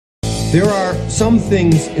There are some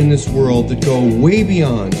things in this world that go way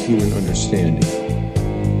beyond human understanding.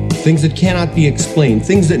 Things that cannot be explained,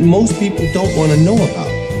 things that most people don't want to know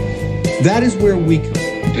about. That is where we come.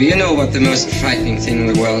 Do you know what the most frightening thing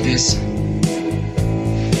in the world is?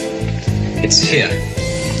 It's fear.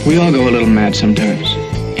 We all go a little mad sometimes.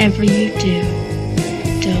 Whatever you do,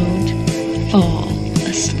 don't fall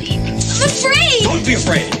asleep. I'm afraid! Don't be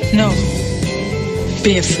afraid! No.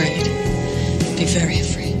 Be afraid. Be very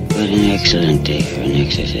afraid. What an excellent day for an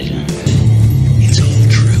exorcism. It's all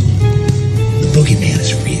true. The boogeyman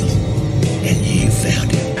is real. And you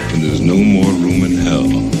found him. And there's no more room in hell.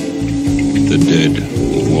 The dead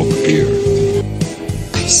will walk here.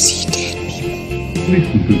 I see dead people.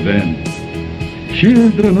 Listen to them.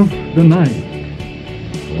 Children of the night.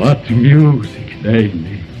 What music they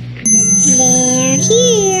make. They're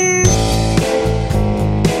here.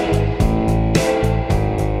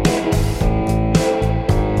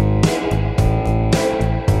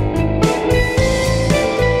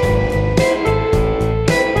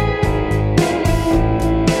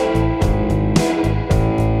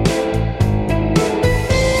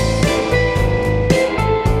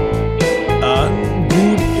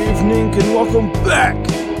 Welcome back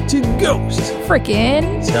to Ghost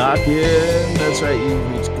Frickin' Talking. That's right, you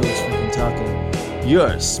reached Ghost Frickin' Talking,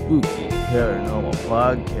 your spooky paranormal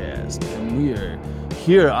podcast, and we are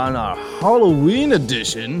here on our Halloween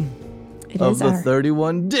edition of the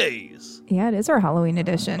 31 days. Yeah, it is our Halloween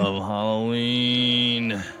edition of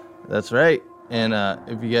Halloween. That's right. And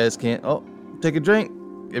if you guys can't, take a drink.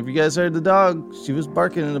 If you guys heard the dog, she was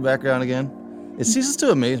barking in the background again. It ceases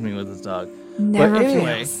to amaze me with this dog. Never but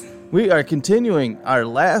anyway. fails. We are continuing our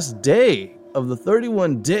last day of the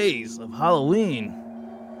 31 days of Halloween.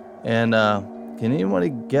 And can anybody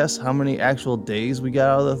guess how many actual days we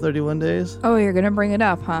got out of the 31 days? Oh, you're going to bring it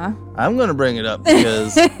up, huh? I'm going to bring it up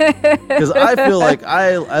because I feel like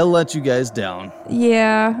I let you guys down.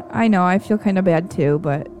 Yeah, I know. I feel kind of bad too,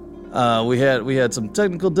 but we had some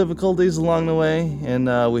technical difficulties along the way,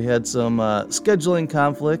 and we had some scheduling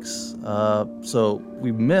conflicts. So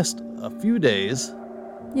we missed a few days.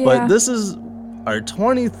 Yeah. But this is our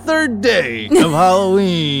 23rd day of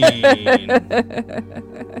Halloween.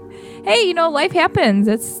 Hey, life happens.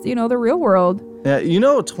 It's, the real world. Yeah,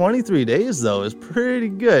 23 days, though, is pretty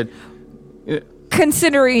good.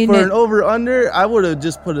 Considering... For an over-under, I would have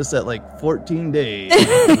just put us at, 14 days.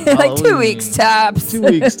 Like 2 weeks tops. 2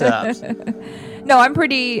 weeks tops. No, I'm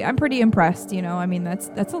pretty impressed, I mean, that's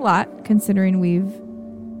a lot, considering we've,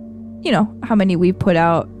 how many we've put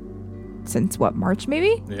out since March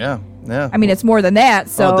maybe? Yeah. I mean, it's more than that,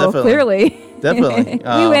 so clearly. Definitely.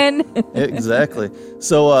 We win. Exactly.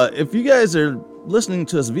 So if you guys are listening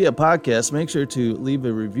to us via podcast, make sure to leave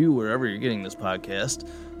a review wherever you're getting this podcast.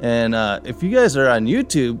 And if you guys are on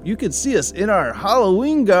YouTube, you can see us in our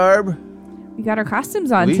Halloween garb. We got our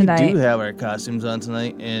costumes on tonight. We do have our costumes on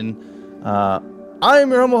tonight. And I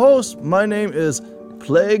am your humble host. My name is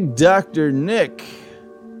Plague Dr. Nick.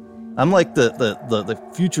 I'm like the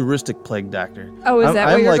futuristic Plague Doctor. Oh, is that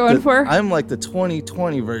what you're going for? I'm like the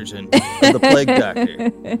 2020 version of the Plague Doctor.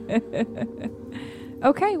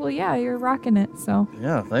 Okay, well, yeah, you're rocking it, so.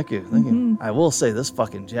 Yeah, thank you. I will say this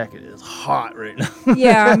fucking jacket is hot right now.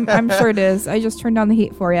 Yeah, I'm sure it is. I just turned on the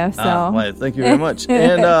heat for you, so. Well, thank you very much.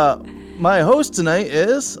 And my host tonight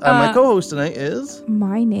is, my co-host tonight is?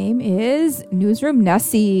 My name is Newsroom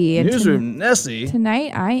Nessie. Newsroom Nessie.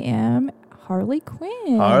 Tonight I am Harley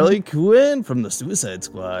Quinn. Harley Quinn from the Suicide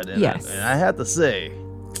Squad. And yes. I have to say,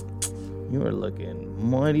 you are looking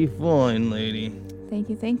mighty fine, lady.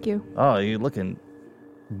 Thank you. Oh, you're looking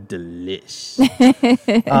delish.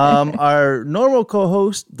 Our normal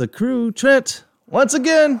co-host, the crew, Trent, once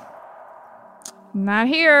again. Not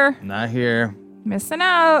here. Missing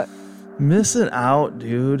out,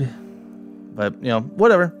 dude. But,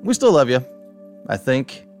 whatever. We still love you, I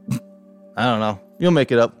think. I don't know. You'll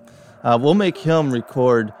make it up. We'll make him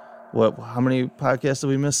record, how many podcasts did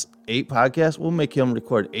we miss? 8 podcasts? We'll make him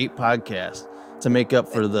record 8 podcasts to make up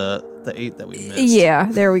for the 8 that we missed. Yeah,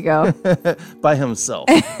 there we go. By himself.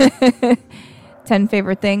 10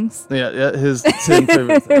 favorite things. Yeah, his 10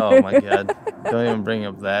 favorite things. Oh, my God. Don't even bring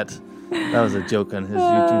up that. That was a joke on his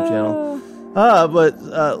YouTube channel. But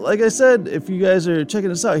like I said, if you guys are checking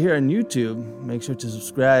us out here on YouTube, make sure to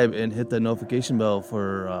subscribe and hit the notification bell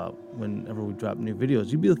for whenever we drop new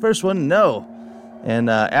videos. You'll be the first one to know. And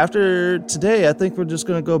after today, I think we're just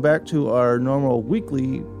going to go back to our normal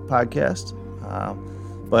weekly podcast.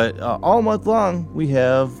 But all month long, we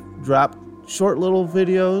have dropped short little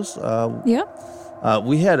videos.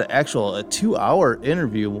 We had a 2-hour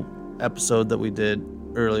interview episode that we did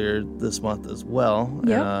earlier this month as well.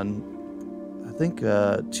 Yep. And think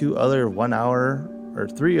 2 other 1 hour or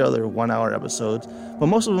 3 other 1 hour episodes, but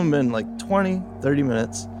most of them been like 20, 30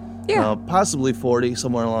 minutes. Yeah. Possibly 40,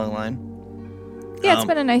 somewhere along the line. Yeah, it's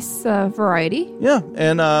been a nice variety. Yeah,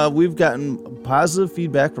 and we've gotten positive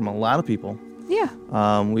feedback from a lot of people.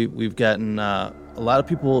 Yeah. We've gotten a lot of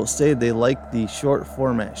people say they like the short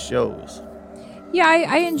format shows. Yeah,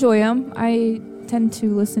 I enjoy them. I tend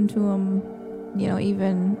to listen to them,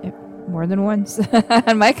 even more than once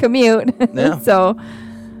on my commute. Yeah. So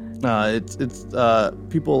it's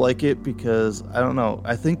people like it because I don't know.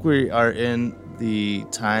 I think we are in the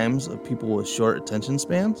times of people with short attention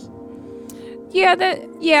spans. Yeah,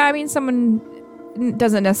 I mean, someone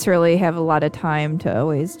doesn't necessarily have a lot of time to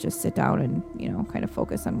always just sit down and, kind of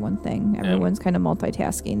focus on one thing. Everyone's kind of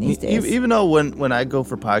multitasking these days. Even though when I go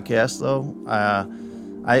for podcasts, though,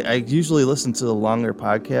 I usually listen to the longer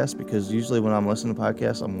podcasts because usually when I'm listening to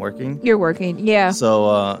podcasts, I'm working. You're working, yeah. So,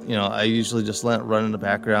 I usually just let it run in the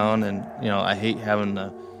background, and, I hate having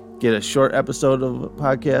to get a short episode of a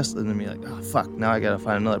podcast and then be like, oh, fuck, now I got to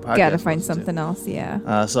find another podcast. Got to find something else,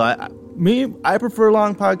 yeah. So I prefer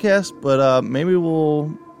long podcasts, but maybe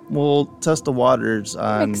we'll test the waters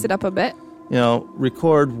on mix it up a bit.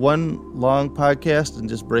 Record one long podcast and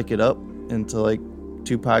just break it up into like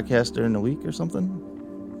 2 podcasts during the week or something.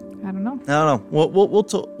 I don't know.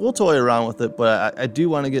 We'll toy around with it, but I do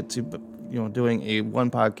want to get to doing a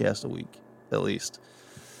 1 podcast a week at least.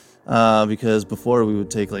 Because before we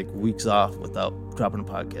would take like weeks off without dropping a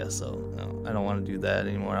podcast, so I don't want to do that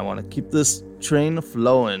anymore. I want to keep this train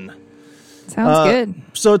flowing. Sounds good.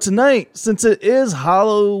 So tonight, since it is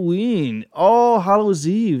Halloween, All Hallows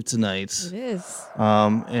Eve tonight. It is.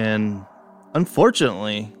 And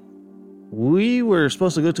unfortunately, we were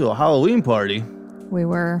supposed to go to a Halloween party. We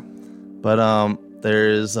were. But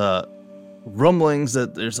there's rumblings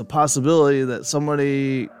that there's a possibility that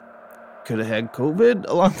somebody could have had COVID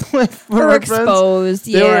along the way. They were exposed,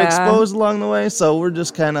 They were exposed along the way, so we're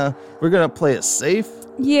just we're going to play it safe.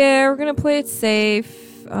 Yeah, we're going to play it safe.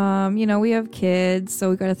 We have kids,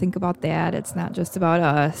 so we got to think about that. It's not just about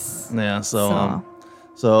us. Yeah,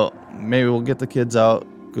 so maybe we'll get the kids out,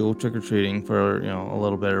 go trick-or-treating for, a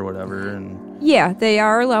little bit or whatever. And yeah, they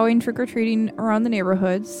are allowing trick-or-treating around the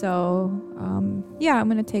neighborhood, so, I'm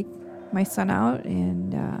going to take my son out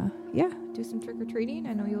and, do some trick-or-treating.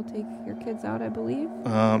 I know you'll take your kids out, I believe.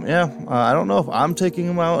 I don't know if I'm taking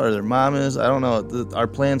them out or their mom is. I don't know. Our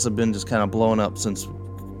plans have been just kind of blown up since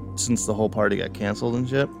the whole party got canceled and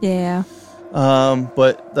shit. Yeah.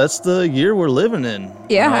 But that's the year we're living in.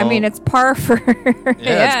 Yeah, I mean, it's par for...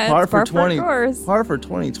 it's par for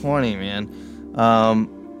 2020, man.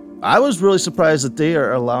 I was really surprised that they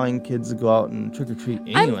are allowing kids to go out and trick-or-treat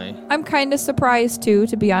anyway. I'm kind of surprised, too,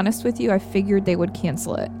 to be honest with you. I figured they would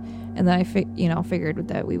cancel it. And then I figured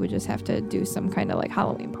that we would just have to do some kind of like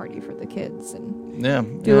Halloween party for the kids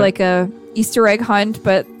and do like a Easter egg hunt,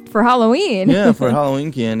 but for Halloween. Yeah, for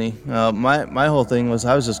Halloween candy. My whole thing was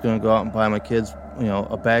I was just going to go out and buy my kids,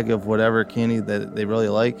 a bag of whatever candy that they really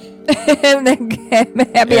like. And then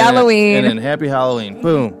happy Halloween. And then happy Halloween.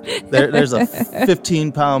 Boom. There's a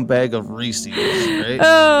 15-pound bag of Reese's, right?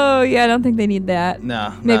 Oh, yeah, I don't think they need that.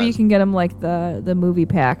 No. Maybe you can get them like the movie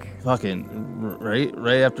pack. Fucking,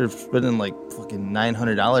 right after spending like fucking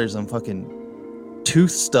 $900 on fucking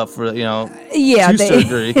tooth stuff for, tooth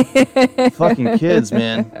surgery. Fucking kids,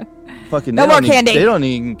 man. Fucking no more candy. They don't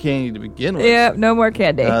need candy to begin with. Yeah, no more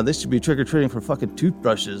candy. They should be trick-or-treating for fucking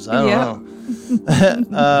toothbrushes. I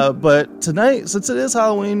don't know. But tonight, since it is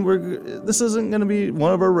Halloween, this isn't going to be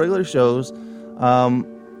one of our regular shows.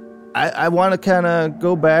 I want to kind of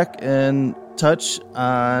go back and touch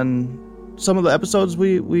on some of the episodes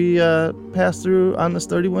we passed through on this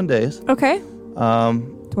 31 days. Okay.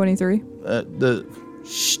 23.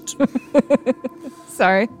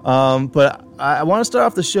 Sorry. But I want to start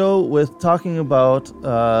off the show with talking about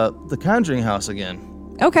the Conjuring House again.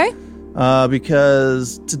 Okay.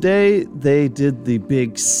 Because today they did the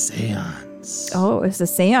big seance. Oh, it's a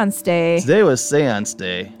seance day. Today was seance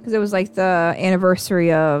day. Because it was like the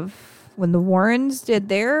anniversary of when the Warrens did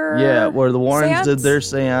their where the Warrens seance? did their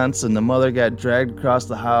seance, and the mother got dragged across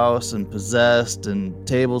the house and possessed, and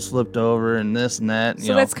tables flipped over, and this and that.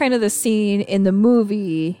 So that's kind of the scene in the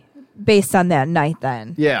movie based on that night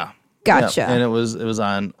then. Yeah. Gotcha. Yeah. And it was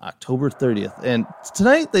on October 30th. And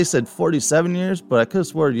tonight they said 47 years, but I could have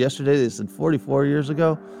sworn yesterday they said 44 years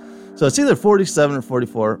ago. So it's either 47 or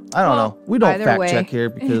 44. I don't know. We don't fact check here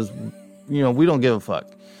because, we don't give a fuck.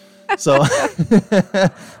 So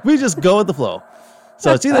we just go with the flow.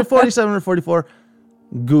 So it's either 47 or 44.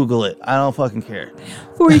 Google it. I don't fucking care.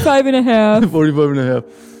 45 and a half. 45 and a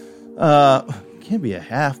half. can't be a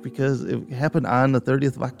half because it happened on the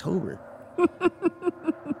 30th of October.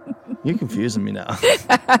 You're confusing me now.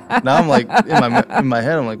 Now I'm like, in my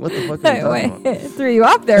head, I'm like, what the fuck are you talking about? Threw you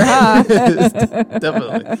off there, huh?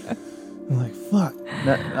 Definitely. I'm like, fuck.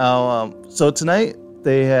 Now, so tonight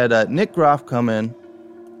they had Nick Groff come in,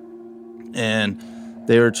 and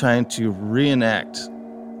they were trying to reenact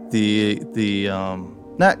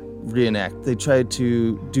not reenact. They tried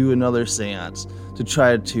to do another seance to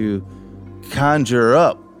try to conjure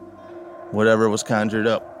up whatever was conjured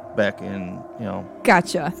up back in,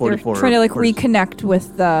 Gotcha. 44. They're trying to like reconnect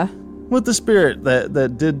with the spirit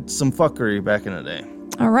that did some fuckery back in the day.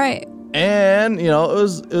 All right. And it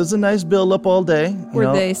was a nice build up all day.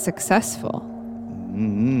 Were they successful?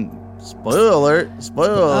 Spoiler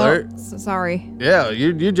alert. Sorry. Yeah,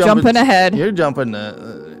 you're jumping ahead. You're jumping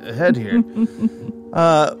ahead here.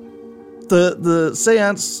 The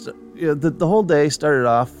seance, the whole day started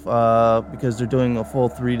off because they're doing a full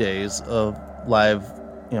 3 days of live,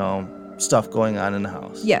 stuff going on in the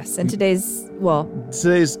house. Yes, and today's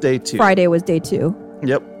day 2. Friday was day 2.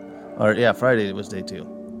 Yep. Friday was day 2.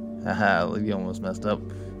 Haha, you almost messed up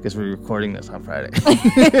because we're recording this on Friday.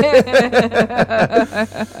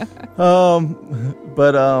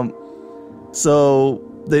 So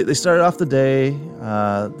they started off the day.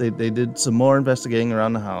 They did some more investigating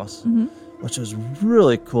around the house, which was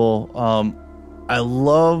really cool. I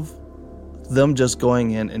love them just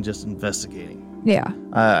going in and just investigating. Yeah.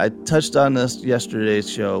 I touched on this yesterday's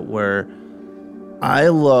show where I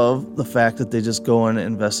love the fact that they just go in and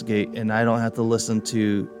investigate, and I don't have to listen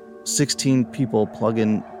to 16 people plug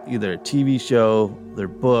in either a TV show, their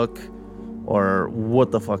book, or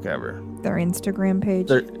what the fuck ever. Their Instagram page.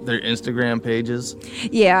 Their Instagram pages.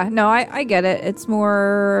 Yeah, no, I get it. It's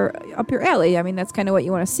more up your alley. I mean, that's kind of what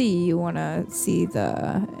you want to see. You want to see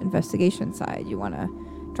the investigation side. You want to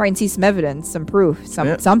try and see some evidence, some proof,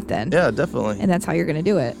 something. Yeah, definitely. And that's how you're going to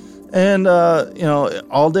do it. And,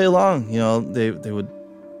 all day long, they would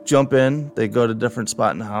jump in, they go to a different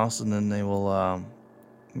spot in the house, and then they will,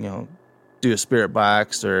 do a spirit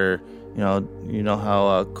box, or,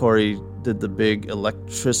 how Corey did the big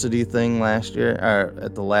electricity thing last year, or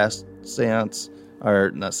at the last seance,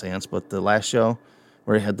 or not seance, but the last show,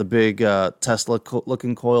 where he had the big Tesla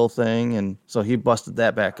looking coil thing, and so he busted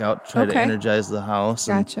that back out to try to energize the house.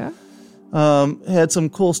 Gotcha. And, had some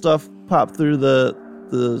cool stuff pop through the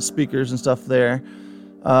speakers and stuff there.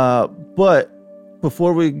 But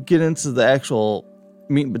before we get into the actual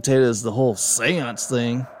meat and potatoes, the whole seance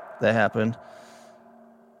thing that happened,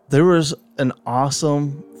 there was an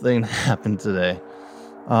awesome thing that happened today.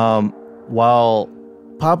 While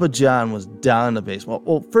Papa John was down in the basement.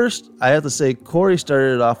 Well, first, I have to say, Corey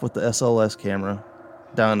started it off with the SLS camera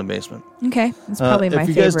down in the basement. Okay, that's probably my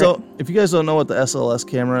favorite. If you guys don't know what the SLS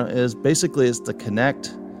camera is, basically it's the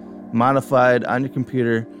Kinect modified on your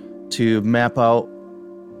computer to map out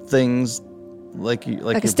things like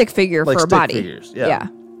a stick figure for a body. Figures. Yeah.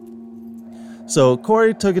 So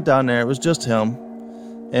Corey took it down there. It was just him,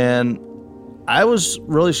 and I was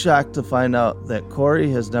really shocked to find out that Corey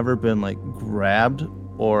has never been grabbed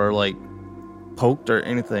or poked or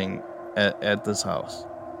anything at this house.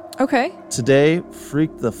 Okay. Today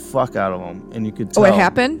freaked the fuck out of him, and you could tell. Oh, it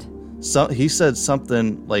happened? He said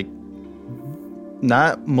something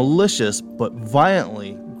not malicious, but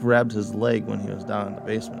violently grabbed his leg when he was down in the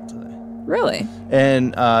basement today. Really?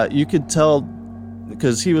 And you could tell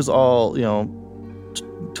because he was all,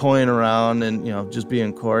 toying around and, just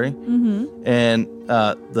being Corey. Mm-hmm. And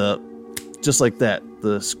just like that,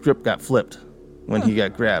 the script got flipped when he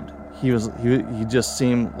got grabbed. He just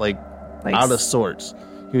seemed like out of sorts.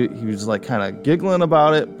 He was kind of giggling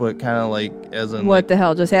about it, but kind of as in what the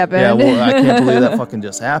hell just happened? Yeah, well, I can't believe that fucking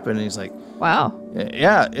just happened. And he's like, wow.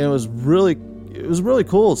 Yeah, it was really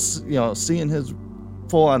cool, seeing his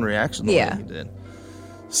full on reaction the way he did.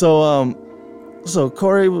 So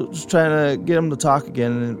Corey was trying to get him to talk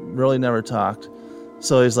again, and really never talked.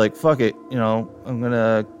 So he's like, fuck it, I'm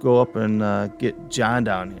gonna go up and get John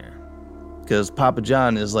down here, because Papa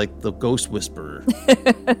John is like the ghost whisperer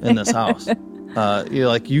in this house.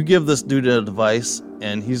 You give this dude a device,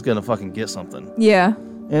 and he's gonna fucking get something. Yeah.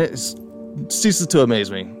 And it ceases to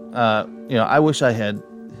amaze me. I wish I had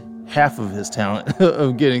half of his talent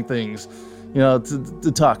of getting things,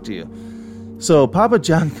 to talk to you. So Papa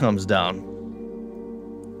John comes down,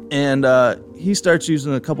 and he starts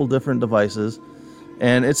using a couple different devices,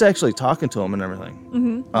 and it's actually talking to him and everything.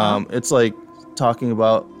 Mm-hmm. It's talking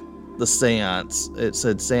about the seance. It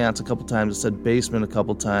said seance a couple times. It said basement a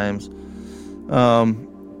couple times.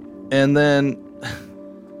 And then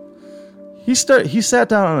he sat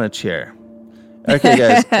down on a chair, Okay,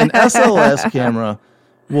 guys, an SLS camera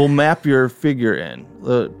will map your figure in,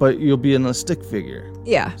 but you'll be in a stick figure.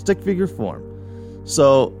 Yeah. Stick figure form.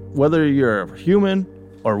 So whether you're a human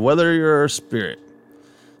or whether you're a spirit.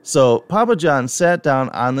 So Papa John sat down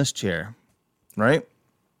on this chair, right?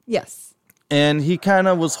 Yes. And he kind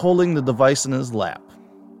of was holding the device in his lap.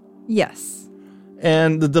 Yes.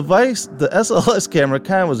 And the device, the SLS camera,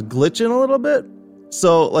 kind of was glitching a little bit.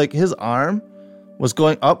 So, like, his arm was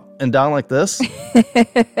going up and down like this.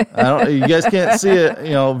 You guys can't see it,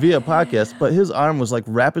 via podcast, but his arm was like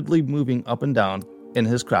rapidly moving up and down in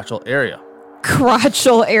his crotchal area.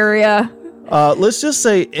 Crotchal area. Let's just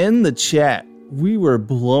say in the chat, we were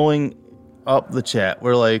blowing up the chat.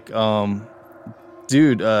 We're like,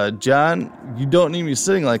 dude, John, you don't need me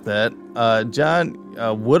sitting like that. John,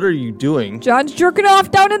 what are you doing? John's jerking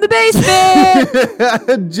off down in the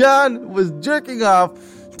basement. John was jerking off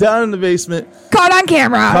down in the basement. Caught on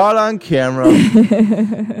camera.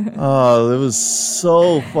 Oh, it was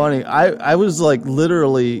so funny. I was like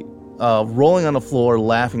literally rolling on the floor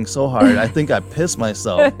laughing so hard. I think I pissed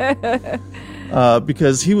myself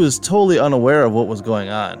because he was totally unaware of what was going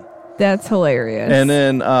on. That's hilarious. And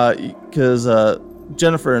then because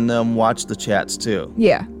Jennifer and them watched the chats too.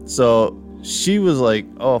 Yeah. So she was like,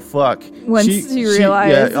 oh, fuck. Once she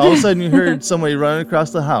realized. Yeah, all of a sudden you heard somebody running across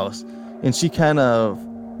the house. And she kind of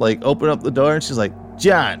like opened up the door and she's like,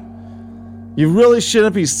 John, you really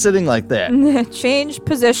shouldn't be sitting like that. Change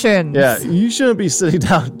positions. Yeah, you shouldn't be sitting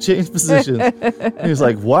down. Change positions. And he was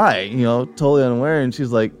like, why? Totally unaware. And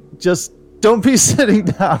she's like, just don't be sitting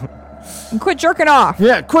down. And quit jerking off.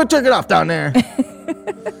 Yeah, quit jerking off down there.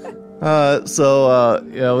 It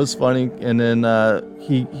was funny. And then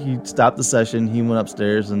he stopped the session. He went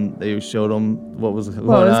upstairs and they showed him what was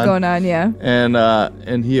going on. Yeah.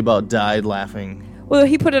 And he about died laughing. Well,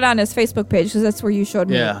 he put it on his Facebook page because that's where you showed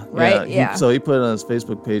me, right? Yeah. So he put it on his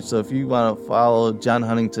Facebook page. So if you want to follow John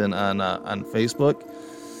Huntington on Facebook,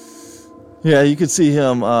 yeah, you could see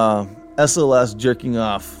him SLS jerking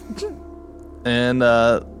off. And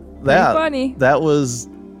funny. That was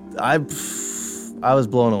I was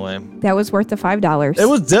blown away. That was worth the $5. It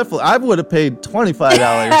was definitely. I would have paid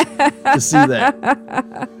 $25 to see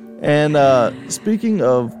that. And speaking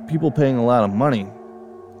of people paying a lot of money,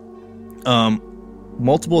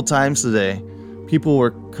 multiple times today, people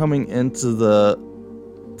were coming into the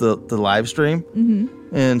live stream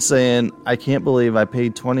and saying, "I can't believe I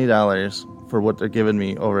paid $20 for what they're giving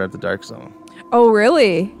me over at the Dark Zone." Oh,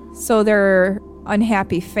 really? So they're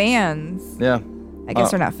unhappy fans. Yeah. I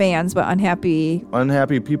guess they're not fans, but unhappy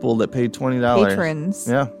people that paid $20. Patrons.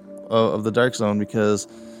 Yeah, of the Dark Zone, because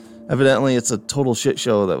evidently it's a total shit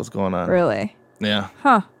show that was going on. Really? Yeah.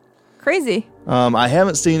 Huh. Crazy. I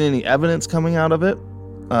haven't seen any evidence coming out of it.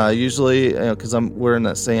 Usually, because we're in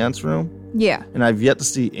that seance room. Yeah. And I've yet to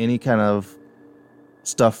see any kind of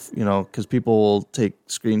stuff, because people will take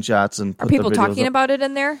screenshots and put Are people the videos talking up. about it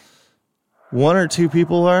in there? One or two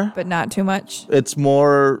people are. But not too much? It's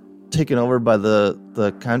more taken over by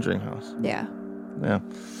the Conjuring House. Yeah. Yeah.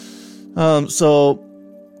 So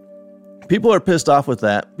people are pissed off with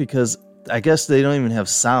that because I guess they don't even have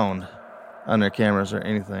sound on their cameras or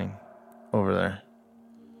anything over there.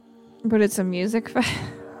 But it's a music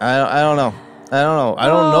I don't know. I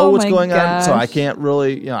don't know what's going on, so I can't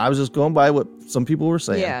really, I was just going by what some people were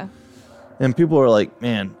saying. Yeah. And people were like,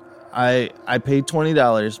 man, I paid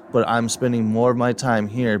 $20, but I'm spending more of my time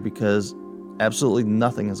here because absolutely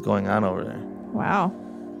nothing is going on over there. Wow.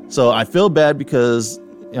 So I feel bad because,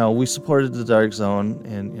 we supported the Dark Zone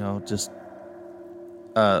and,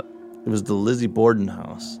 it was the Lizzie Borden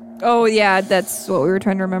house. Oh, yeah, that's what we were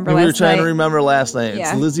trying to remember last night. We were trying to remember last night.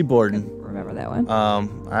 Yeah. It's Lizzie Borden. Remember that one.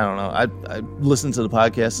 I don't know. I listened to the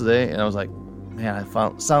podcast today and I was like, man, I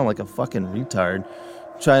sound like a fucking retard.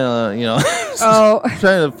 Trying to,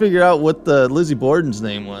 trying to figure out what the Lizzie Borden's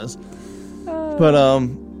name was. But,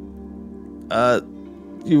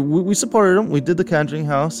 we supported them. We did the Conjuring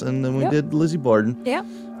House, and then we did Lizzie Borden. Yeah.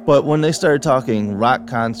 But when they started talking rock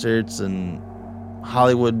concerts and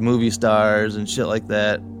Hollywood movie stars and shit like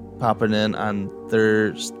that popping in on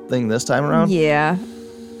their thing this time around, yeah,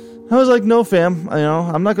 I was like, no, fam.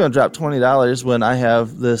 I'm not going to drop $20 when I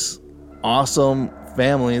have this awesome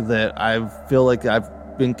family that I feel like I've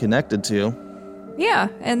been connected to. Yeah,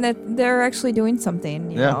 and that they're actually doing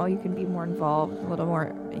something. You Yeah. know, you can be more involved, a little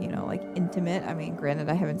more, like intimate. I mean, granted,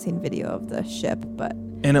 I haven't seen video of the ship, but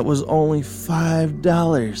And it was only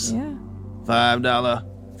 $5. yeah.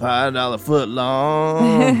 $5 foot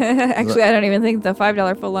long. Actually, I don't even think the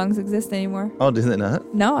 $5 footlongs exist anymore. Oh, did they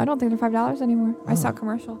not? No, I don't think they're $5 anymore. I saw a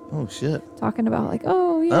commercial Oh shit. talking about like,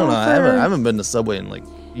 oh yeah. I don't know. for- I haven't been to Subway in like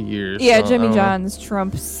years. Yeah, so Jimmy John's,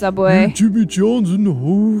 Trump, Subway. Jimmy John's in the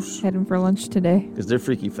house. Heading for lunch today. Because they're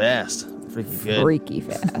freaky fast. Freaky good. Freaky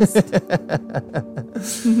fast.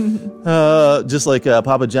 Just like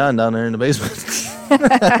Papa John down there in the basement.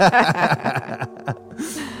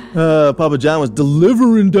 Papa John was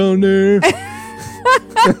delivering down there.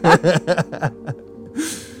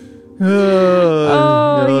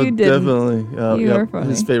 You didn't. Definitely. You are funny.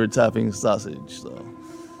 His favorite topping is sausage. So.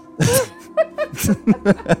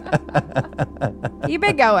 Keep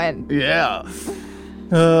it going. Yeah.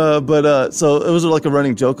 So it was like a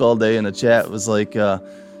running joke all day in the chat. It was like,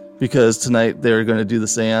 because tonight they were going to do the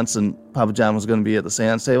seance and Papa John was going to be at the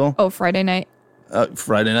seance table. Oh, Friday night.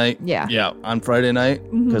 Friday night. Yeah. Yeah, on Friday night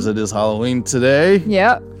because it is Halloween today.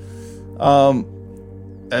 Yep.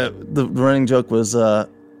 The running joke was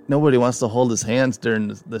nobody wants to hold his hands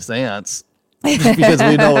during the seance because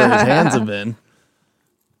we know where his hands have been.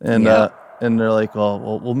 And and they're like,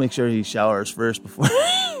 well, we'll make sure he showers first before.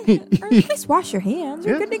 Just wash your hands.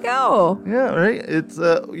 You're good to go. Yeah, right. It's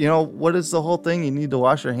what is the whole thing? You need to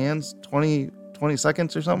wash your hands 20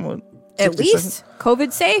 seconds or something. At least seconds?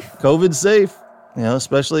 COVID safe. COVID safe.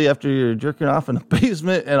 Especially after you're jerking off in a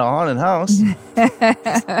basement in a haunted house.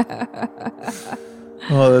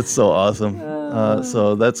 Oh, that's so awesome.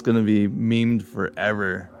 So that's going to be memed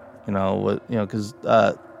forever. Because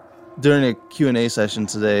during a Q&A session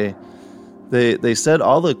today, they said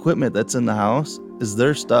all the equipment that's in the house is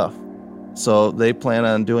their stuff. So they plan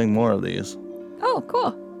on doing more of these. Oh,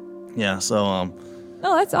 cool. Yeah, so oh,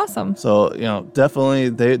 that's awesome. So, definitely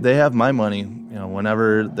they have my money,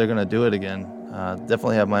 whenever they're going to do it again.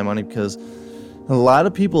 Definitely have my money because a lot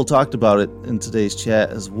of people talked about it in today's chat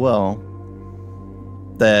as well,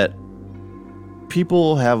 that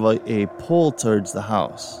people have a pull towards the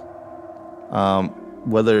house.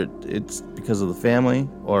 Whether it's because of the family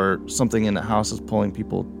or something in the house is pulling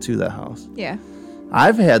people to that house. Yeah.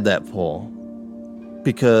 I've had that pull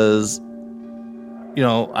because,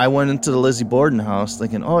 I went into the Lizzie Borden house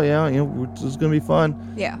thinking, oh, yeah, this is going to be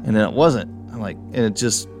fun. Yeah. And then it wasn't. And it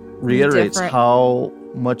just reiterates how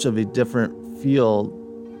much of a different feel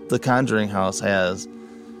the Conjuring house has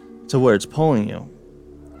to where it's pulling you.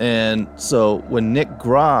 And so when Nick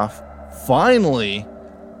Groff finally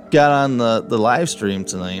got on the live stream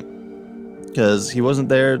tonight, because he wasn't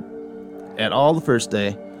there at all the first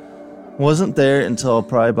day, wasn't there until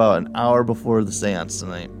probably about an hour before the seance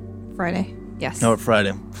tonight. Friday. Yes. No,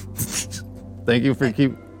 Friday. Thank you for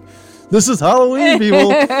This is Halloween,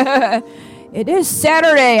 people. It is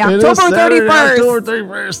Saturday, October 31st. October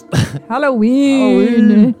 31st.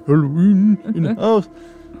 Halloween. Halloween.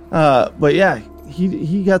 But yeah,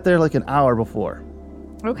 he got there like an hour before.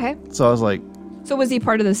 Okay. So I was like... So was he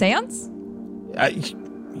part of the seance?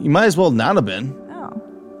 He might as well not have been. Oh.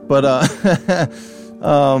 But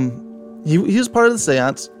he was part of the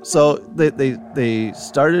seance. So they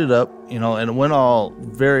started it up, and it went all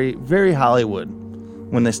very, very Hollywood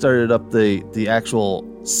when they started up the actual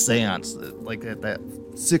seance, like at that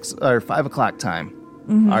 6 or 5 o'clock time,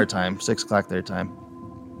 our time, 6 o'clock their time.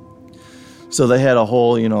 So they had a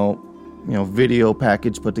whole, video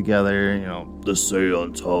package put together, the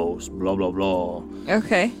seance house, blah, blah, blah.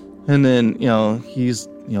 Okay. And then, he's,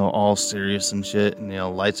 all serious and shit, and,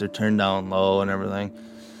 lights are turned down low and everything.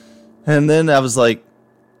 And then I was like,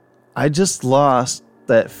 I just lost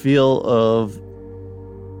that feel of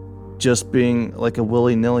just being like a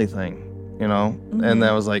willy-nilly thing, And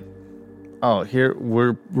I was like, oh, here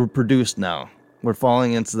we're produced now. We're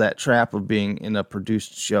falling into that trap of being in a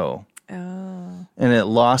produced show. Oh. And it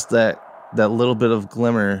lost that little bit of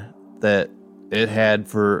glimmer that it had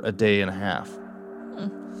for a day and a half.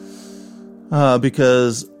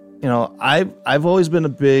 Because, I've always been a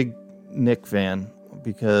big Nick fan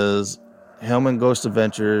because him and Ghost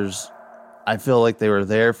Adventures, I feel like they were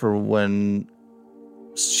there for when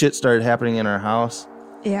shit started happening in our house.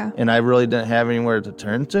 Yeah. And I really didn't have anywhere to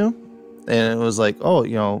turn to. And it was like,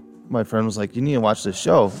 oh, my friend was like, you need to watch this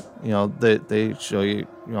show. They show you,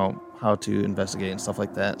 how to investigate and stuff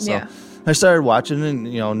like that. So I started watching,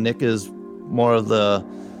 and, Nick is more of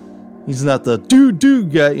he's not the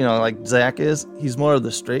dude guy, like Zach is. He's more of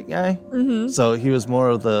the straight guy. Mm-hmm. So he was more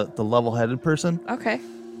of the level-headed person. Okay.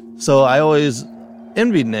 So I always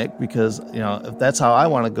envied Nick because, if that's how I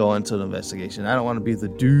want to go into an investigation, I don't want to be the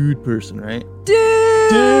dude person, right?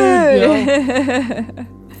 Dude!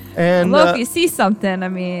 And well, if you see something, I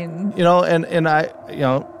mean... and I,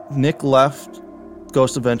 Nick left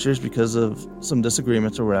Ghost Adventures because of some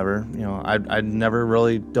disagreements or whatever. I never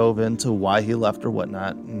really dove into why he left or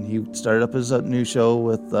whatnot. And he started up his new show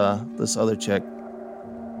with this other chick.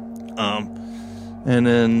 And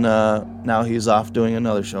then now he's off doing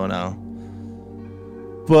another show now.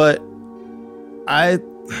 But I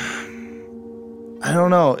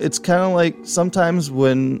don't know. It's kind of like sometimes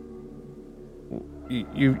when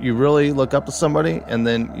you really look up to somebody and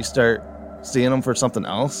then you start seeing them for something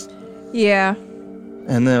else. Yeah.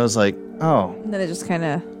 And then it was like, oh. And then it just kind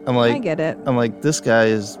of, I get it. I'm like, this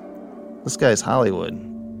guy's Hollywood.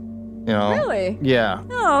 You know? Really? Yeah.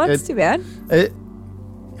 Oh, that's too bad.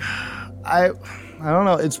 I don't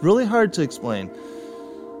know. It's really hard to explain.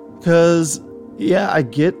 Because, yeah, I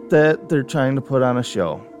get that they're trying to put on a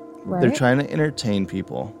show. Right. They're trying to entertain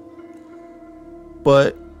people.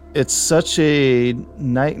 But it's such a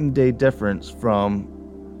night and day difference from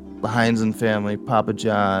the Heinzen family, Papa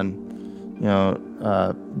John, you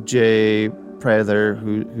know, Jay Prather,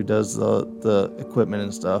 who does the equipment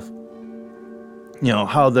and stuff. You know,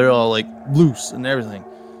 how they're all like loose and everything.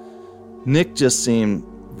 Nick just seemed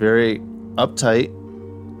very uptight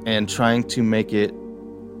and trying to make it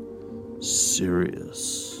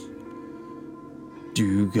serious.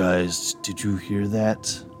 Did you hear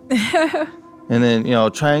that? And then, you know,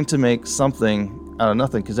 trying to make something out of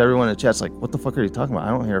nothing, because everyone in the chat's like, what the fuck are you talking about?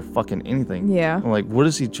 I don't hear fucking anything. Yeah. I'm like, what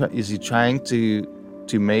is he is he trying to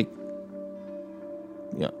make,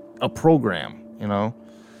 you know, a program, you know?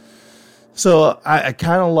 So I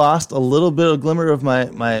kind of lost a little bit of glimmer of my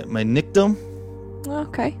Nickdom.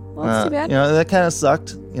 Okay. Well, that's too bad. You know, that kind of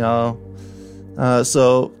sucked, you know.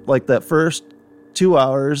 So, like, that first 2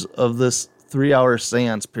 hours of this 3-hour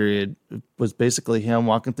seance period was basically him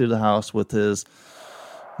walking through the house with his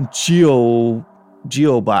Geo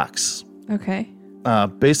box. Okay.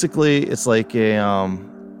 Basically, it's like an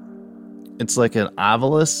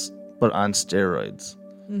Ovilus, but on steroids.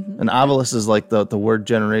 Mm-hmm. An Ovilus is like the word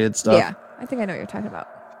generated stuff. Yeah, I think I know what you're talking about.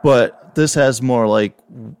 But this has more like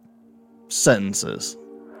sentences.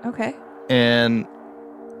 Okay. And,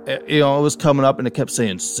 you know, it was coming up and it kept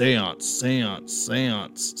saying seance, seance,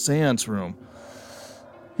 seance, seance room.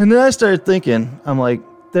 And then I started thinking, I'm like,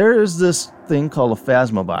 there is this thing called a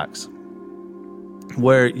Phasma box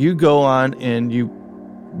where you go on and you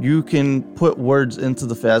can put words into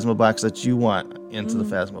the Phasma box that you want into the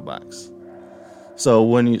Phasma box. So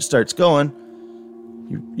when it starts going,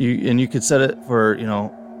 you could set it for, you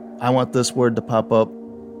know, I want this word to pop up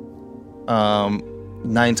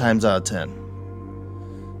 9 times out of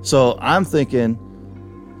 10. So I'm thinking,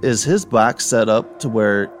 is his box set up to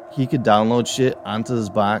where he could download shit onto his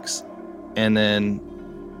box, and then,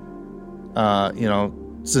 you know,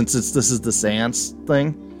 since this is the seance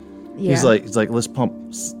thing, he's like, let's pump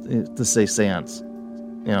to say seance,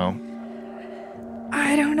 you know.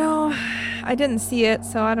 I don't know. I didn't see it,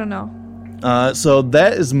 so I don't know. So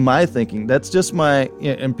that is my thinking. That's just my,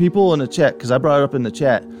 and people in the chat, because I brought it up in the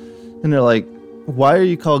chat, and they're like, why are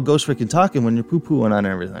you called Ghost Freaking Talking when you're poo-pooing on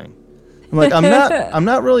everything? I'm like, I'm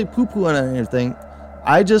not really poo-pooing on anything.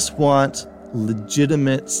 I just want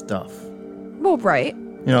legitimate stuff. Well, right.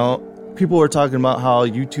 You know, people were talking about how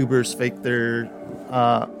YouTubers fake their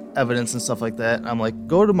evidence and stuff like that. I'm like,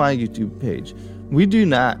 go to my YouTube page. We do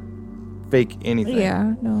not fake anything.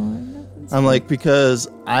 Yeah, no. I'm like, because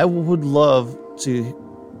I would love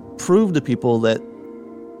to prove to people that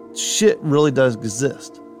shit really does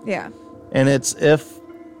exist. Yeah. And it's if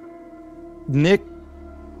Nick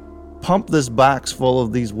pumped this box full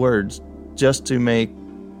of these words just to make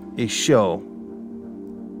a show,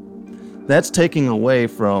 that's taking away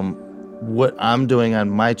from what I'm doing on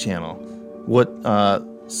my channel, what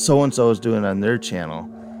so-and-so is doing on their channel,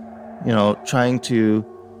 you know, trying to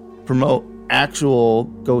promote actual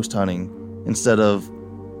ghost hunting instead of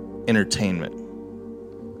entertainment.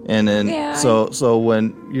 And then so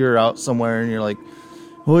when you're out somewhere and you're like,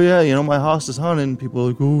 oh yeah, you know, my house is haunted, and people are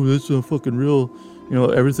like, oh, that's not fucking real, you know,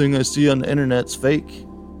 everything I see on the internet's fake.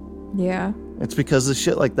 Yeah. It's because of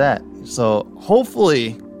shit like that. So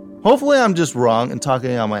hopefully I'm just wrong and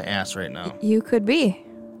talking on my ass right now. You could be.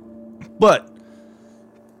 But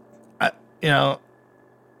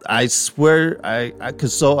I swear I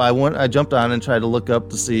jumped on and tried to look up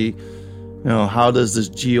to see, you know, how does this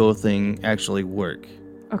Geo thing actually work?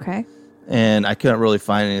 Okay. And I couldn't really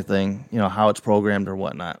find anything, you know, how it's programmed or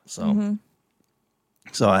whatnot. So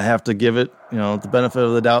So I have to give it, you know, the benefit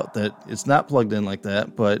of the doubt that it's not plugged in like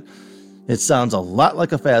that, but it sounds a lot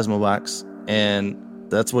like a Phasma box, and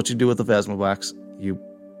that's what you do with the Phasma box. You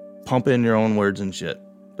pump in your own words and shit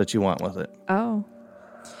that you want with it. Oh.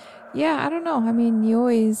 Yeah, I don't know. I mean, you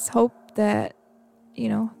always hope that, you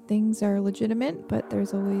know, things are legitimate, but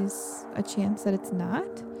there's always a chance that it's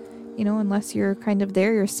not. You know, unless you're kind of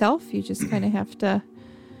there yourself, you just kind of have to,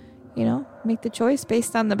 you know, make the choice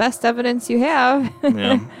based on the best evidence you have.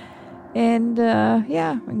 Yeah. and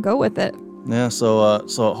and go with it. Yeah,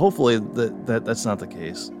 so hopefully that's not the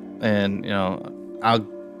case. And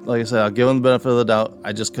like I said, I'll give them the benefit of the doubt.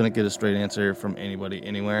 I just couldn't get a straight answer from anybody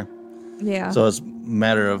anywhere. Yeah. So it's a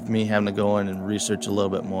matter of me having to go in and research a little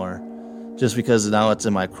bit more, just because now it's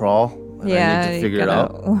in my crawl. And I need to figure it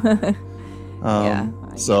out.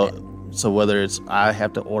 So whether it's I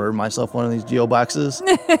have to order myself one of these Geo boxes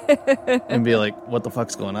and be like, what the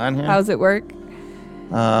fuck's going on here? How's it work?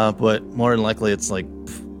 But more than likely it's like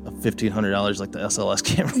 $1,500 like the SLS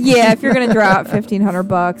camera. Yeah, if you're gonna drop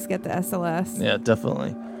 $1,500, get the SLS. Yeah,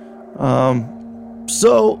 definitely.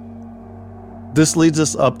 So this leads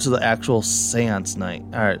us up to the actual seance night.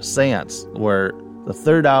 All right, seance, where the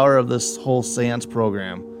third hour of this whole seance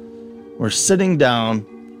program, we're sitting down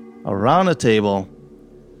around a table.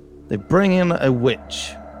 They bring in a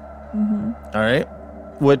witch. Mm-hmm. All right,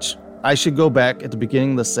 which I should go back at the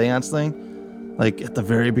beginning of the seance thing. Like at the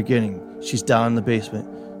very beginning, she's down in the basement.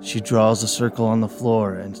 She draws a circle on the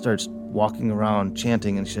floor and starts walking around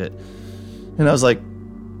chanting and shit. And I was like,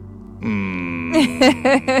 I'm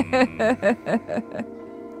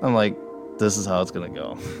like, this is how it's going to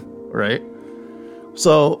go. Right?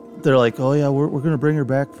 So they're like, oh yeah, we're going to bring her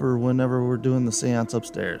back for whenever we're doing the seance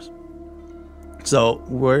upstairs. So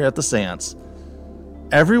we're at the seance.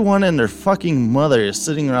 Everyone and their fucking mother is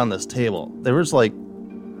sitting around this table. There was like,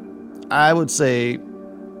 I would say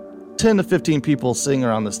 10 to 15 people sitting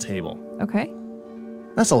around this table. Okay.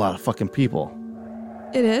 That's a lot of fucking people.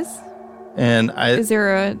 It is. And is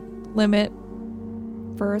there a limit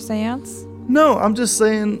for a seance? No, I'm just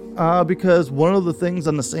saying because one of the things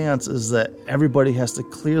on the seance is that everybody has to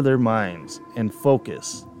clear their minds and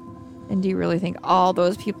focus. And do you really think all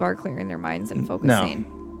those people are clearing their minds and focusing?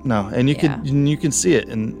 No. And you can see it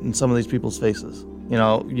in some of these people's faces. You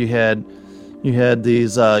know, you had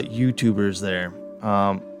these YouTubers there.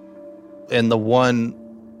 And the one,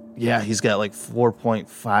 he's got like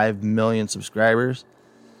 4.5 million subscribers.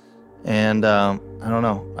 And I don't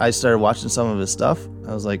know. I started watching some of his stuff.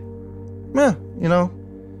 I was like,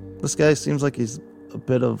 this guy seems like he's a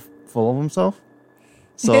bit full of himself.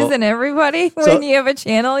 So, isn't everybody? When you have a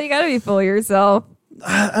channel, you got to be full of yourself.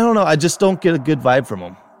 I don't know. I just don't get a good vibe from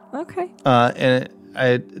him. Okay. And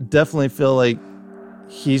I definitely feel like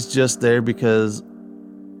he's just there because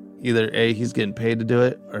either A, he's getting paid to do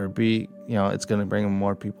it, or B, it's going to bring him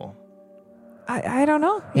more people. I don't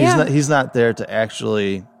know. He's not there to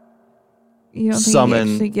actually You don't summon. think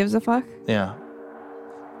he actually gives a fuck? Yeah.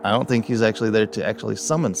 I don't think he's actually there to actually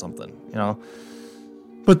summon something,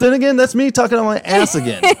 But then again, that's me talking on my ass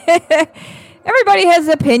again. Everybody has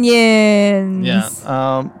opinions.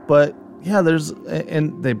 Yeah. But yeah,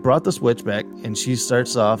 and they brought this witch back, and she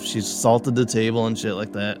starts off, she's salted the table and shit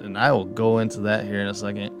like that, and I will go into that here in a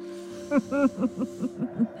second.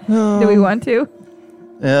 Do we want to?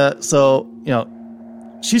 Yeah, so,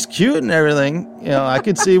 she's cute and everything. I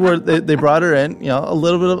could see where they brought her in, a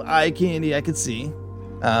little bit of eye candy I could see,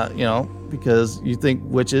 because you think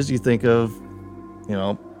witches, you think of,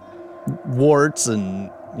 warts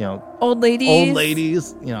and, old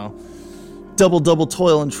ladies, double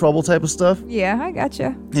toil and trouble type of stuff. Yeah, I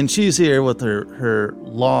gotcha. And she's here with her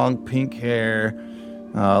long pink hair,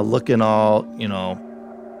 looking all,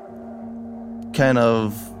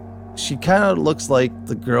 she kind of looks like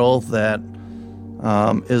the girl that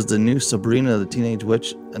is the new Sabrina the Teenage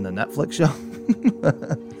Witch in the Netflix show.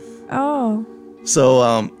 Oh.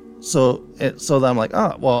 So then I'm like,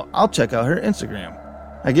 oh, well, I'll check out her Instagram.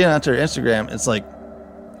 I get onto her Instagram. It's like,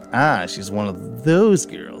 she's one of those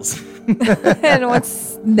girls. And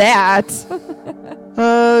what's that?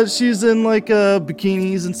 She's in like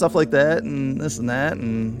bikinis and stuff like that, and this and that,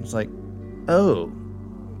 and it's like, oh,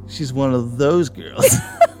 she's one of those girls.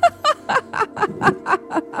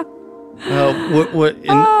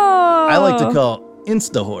 I like to call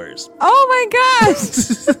Insta whores. Oh my gosh!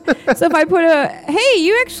 So if I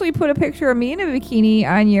you actually put a picture of me in a bikini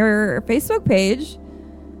on your Facebook page.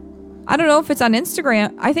 I don't know if it's on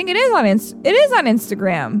Instagram. I think it is on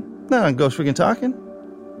Instagram. No, on Ghost Freaking Talking.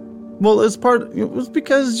 Well, it was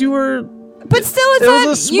because you were. But still,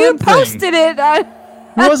 it's you posted it. It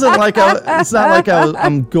wasn't like it's not like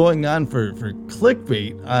I'm going on for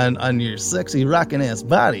clickbait on your sexy rockin' ass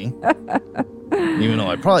body. Even though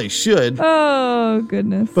I probably should. Oh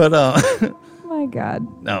goodness. But my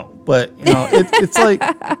God. No, but it's like.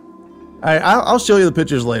 All right, I'll show you the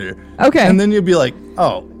pictures later. Okay. And then you'll be like,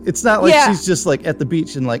 oh, it's not like she's just like at the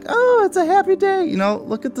beach and like, oh, it's a happy day.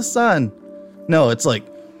 Look at the sun. No, it's like,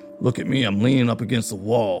 look at me. I'm leaning up against the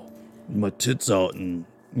wall, with my tits out, and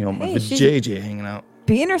my JJ hanging out.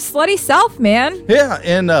 Being her slutty self, man. Yeah,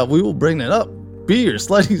 and we will bring that up be your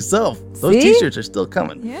slutty self. Those See? t-shirts are still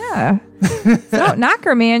coming. Yeah. Don't knock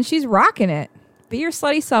her, man. She's rocking it. Be your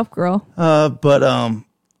slutty self, girl. But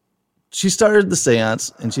she started the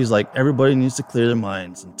seance, and she's like, everybody needs to clear their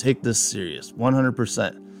minds and take this serious,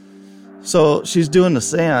 100%. So she's doing the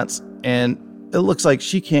seance, and it looks like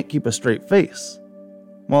she can't keep a straight face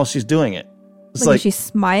while she's doing it. It's like, is she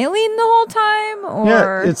smiling the whole time? Or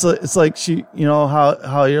yeah, it's like she, you know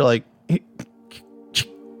how you're like,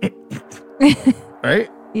 right?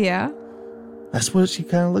 Yeah. That's what she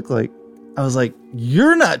kind of looked like. I was like,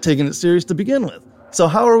 you're not taking it serious to begin with. So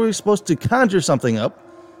how are we supposed to conjure something up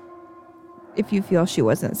if you feel she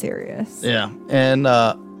wasn't serious? Yeah. And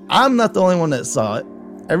I'm not the only one that saw it.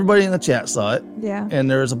 Everybody in the chat saw it. Yeah. And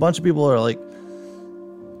there's a bunch of people who are like,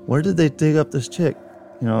 where did they dig up this chick?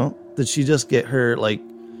 You know, did she just get her like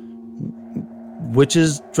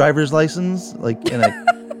witch's driver's license, like in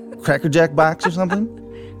a Cracker Jack box or something?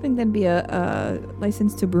 I think that'd be a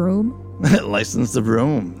license to broom. License to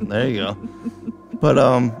broom. There you go. But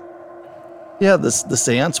yeah, the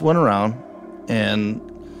seance went around and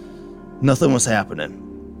nothing was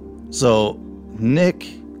happening. So Nick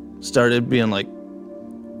started being like,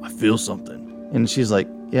 I feel something. And she's like,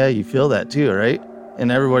 yeah, you feel that too, right?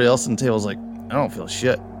 And everybody else on the table's like, I don't feel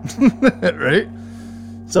shit. Right?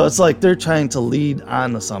 So it's like they're trying to lead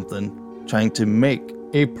on to something, trying to make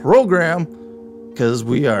a program because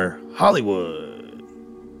we are Hollywood.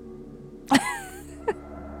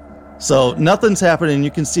 So nothing's happening. You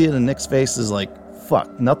can see it in Nick's face is like,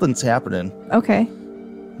 fuck, nothing's happening. Okay.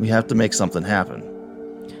 We have to make something happen.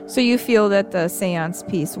 So you feel that the seance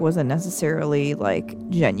piece wasn't necessarily like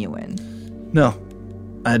genuine? No,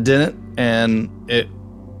 I didn't. And it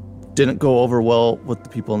didn't go over well with the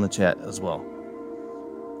people in the chat as well.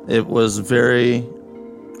 It was very,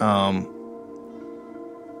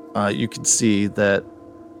 you could see that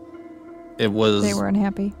it was... They were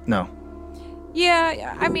unhappy? No.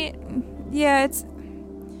 Yeah, I mean, yeah, it's...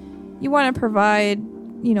 You want to provide,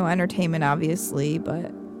 you know, entertainment, obviously, but,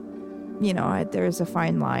 you know, there's a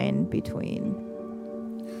fine line between...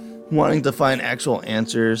 wanting to find actual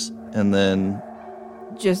answers and then...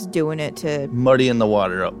 just doing it to... muddying the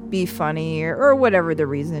water up. Be funny or whatever the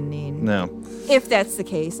reasoning. No. If that's the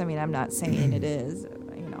case. I mean, I'm not saying it is.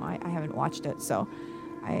 You know, I haven't watched it, so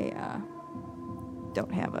I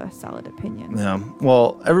don't have a solid opinion. Yeah.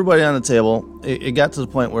 Well, everybody on the table, it got to the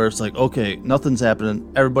point where it's like, okay, nothing's happening.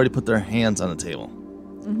 Everybody put their hands on the table.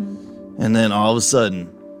 Mm-hmm. And then all of a sudden,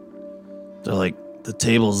 they're like, the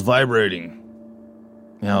table's vibrating.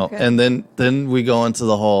 You know, okay. And then we go into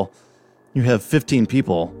the whole, you have 15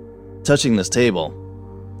 people touching this table.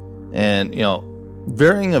 And, you know,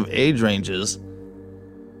 varying of age ranges,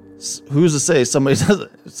 who's to say somebody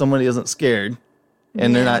isn't scared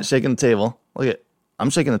and they're not shaking the table? Look at, I'm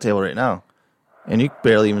shaking the table right now, and you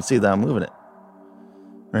barely even see that I'm moving it.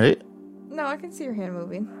 Right? No, I can see your hand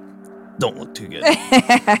moving. Don't look too good.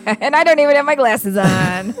 And I don't even have my glasses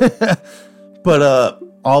on. But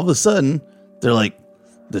all of a sudden, they're like,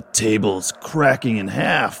 the table's cracking in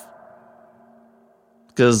half.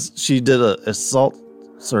 Because she did a salt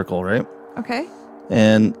circle, right? Okay.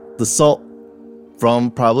 And the salt from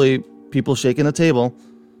probably people shaking the table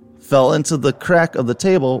fell into the crack of the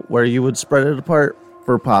table where you would spread it apart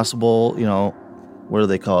for possible, you know, what do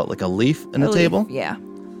they call it? Like a leaf in the table? Yeah.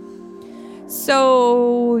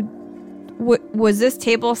 So, was this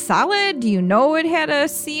table solid? Do you know it had a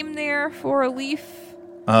seam there for a leaf?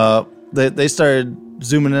 They started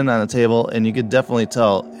zooming in on the table, and you could definitely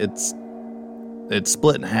tell it's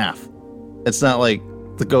split in half. It's not like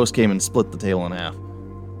the ghost came and split the table in half.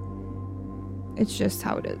 It's just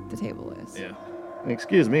how the table is. Yeah.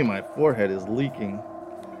 Excuse me, my forehead is leaking.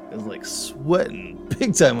 It's like sweating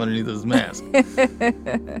big time underneath this mask.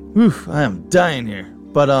 Oof, I am dying here.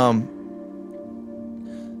 But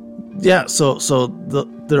yeah. So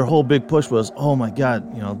their whole big push was, oh my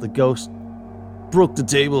god, you know, the ghost broke the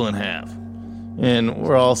table in half, and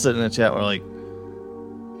we're all sitting in the chat. We're like,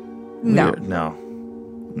 no.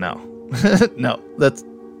 That's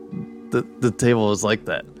the table is like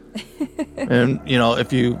that. And, you know,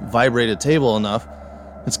 if you vibrate a table enough,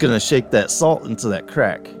 it's going to shake that salt into that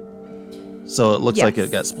crack. So it looks like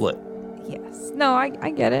it got split. Yes. No, I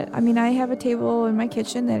get it. I mean, I have a table in my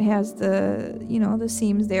kitchen that has the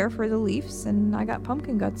seams there for the leaves, and I got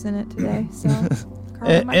pumpkin guts in it today. So,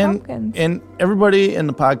 carving my pumpkins. And everybody in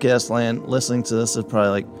the podcast land listening to this is probably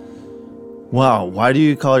like, wow, why do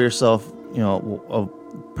you call yourself, you know, a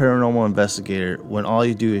paranormal investigator when all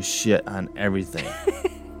you do is shit on everything?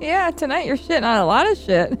 Yeah, tonight you're shitting on a lot of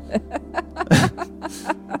shit.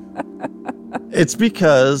 It's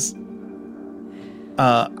because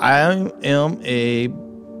I am a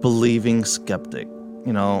believing skeptic.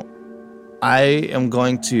 You know, I am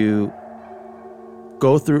going to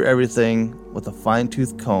go through everything with a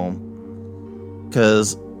fine-tooth comb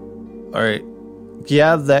because, all right,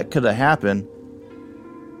 yeah, that could have happened,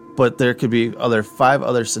 but there could be 5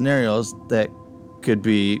 other scenarios that could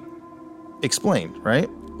be explained, right?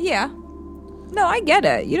 Yeah. No, I get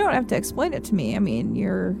it. You don't have to explain it to me. I mean,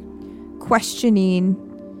 you're questioning,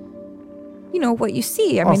 what you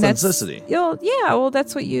see. I mean, authenticity.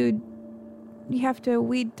 That's what you have to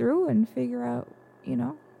weed through and figure out,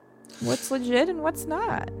 what's legit and what's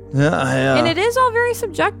not. Yeah, and it is all very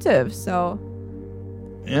subjective, so.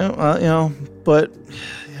 Yeah, but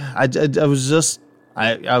I was just,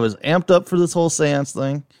 I was amped up for this whole seance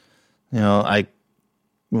thing. I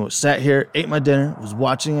sat here, ate my dinner, was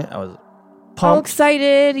watching it. I was pumped. All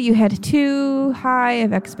excited. You had too high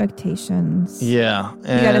of expectations. Yeah.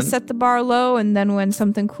 You got to set the bar low, and then when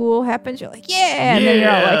something cool happens, you're like, yeah. And then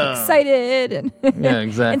you're all like excited. And yeah,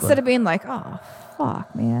 exactly. Instead of being like, oh,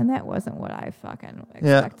 fuck, man, that wasn't what I fucking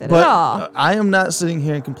expected at all. I am not sitting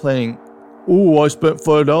here and complaining, ooh, I spent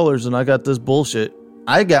 $5 and I got this bullshit.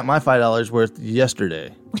 I got my $5 worth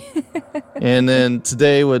yesterday. And then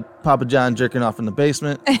today with Papa John jerking off in the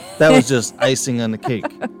basement, that was just icing on the cake.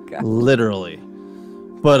 Literally.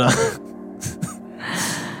 But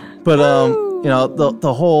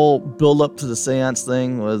the whole build up to the seance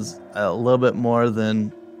thing was a little bit more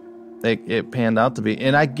than it panned out to be.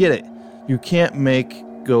 And I get it. You can't make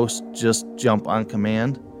ghosts just jump on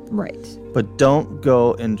command. Right. But don't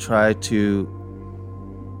go and try to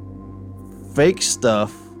fake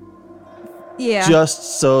stuff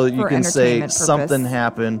just so you can say something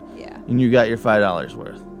happened and you got your $5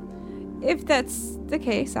 worth. If that's the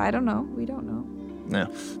case, I don't know. We don't know. Yeah.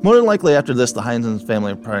 More than likely after this, the Heinzens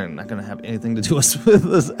family are probably not going to have anything to do with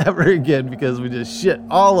this ever again because we just shit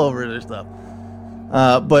all over their stuff.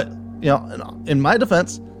 But, in my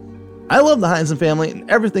defense, I love the Heinzen family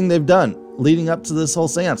and everything they've done leading up to this whole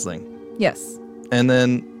seance thing. Yes. And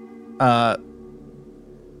then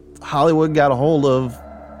Hollywood got a hold of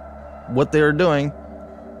what they were doing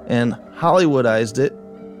and Hollywoodized it.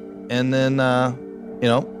 And then,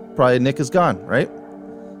 probably Nick is gone, right?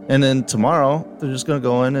 And then tomorrow, they're just going to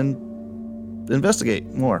go in and investigate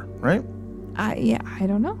more, right? I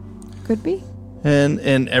don't know. Could be.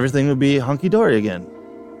 And everything would be hunky-dory again.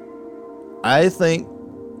 I think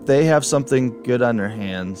they have something good on their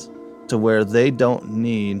hands to where they don't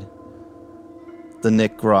need the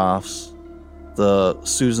Nick Groffs, the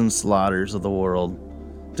Susan Slaughters of the world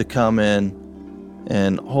to come in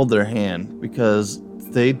and hold their hand because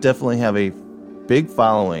they definitely have a big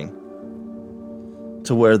following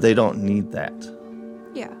to where they don't need that.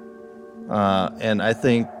 Yeah. And I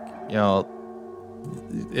think,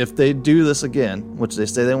 if they do this again, which they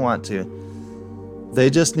say they want to, they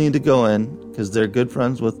just need to go in because they're good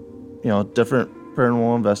friends with, different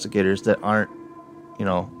paranormal investigators that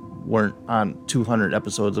weren't on 200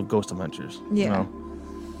 episodes of Ghost Adventures. Yeah.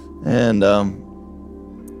 And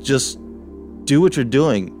just do what you're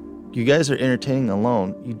doing. You guys are entertaining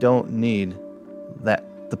alone. You don't need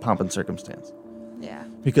the pomp and circumstance. Yeah.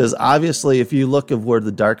 Because obviously, if you look at where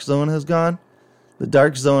the Dark Zone has gone, the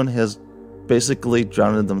Dark Zone has basically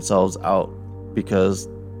drowned themselves out because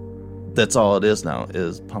that's all it is now,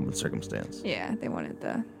 is pomp and circumstance. Yeah, they wanted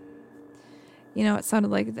it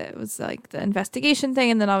sounded like that was like the investigation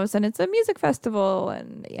thing, and then all of a sudden it's a music festival,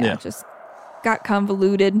 and it just got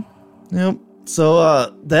convoluted. Yep.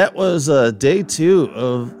 So that was day 2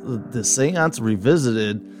 of the Seance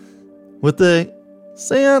Revisited with the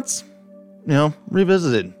Seance,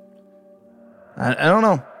 revisited. I don't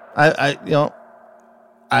know.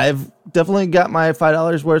 I've definitely got my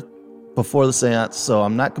 $5 worth before the seance, so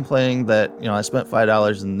I'm not complaining that, I spent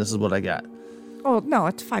 $5 and this is what I got. Oh, no,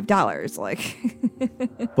 it's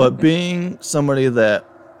 $5. But being somebody that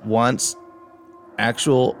wants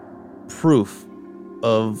actual proof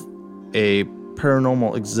of a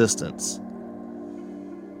paranormal existence,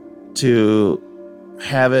 to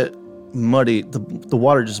have it muddied, the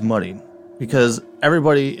water just muddied, because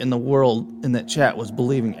everybody in the world in that chat was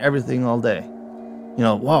believing everything all day.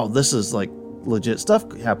 Wow, this is like legit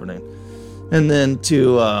stuff happening. And then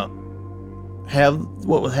to have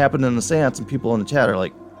what was happening in the seance, and people in the chat are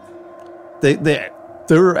like, there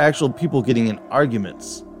were actual people getting in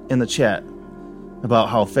arguments in the chat about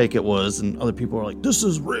how fake it was, and other people are like, this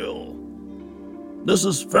is real, this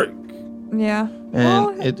is fake. Yeah.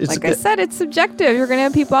 And I said, it's subjective. You're going to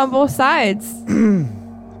have people on both sides.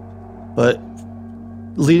 But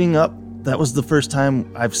leading up, that was the first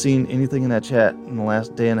time I've seen anything in that chat in the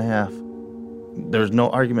last day and a half. There's no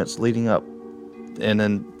arguments leading up And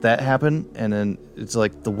then that happened, and then it's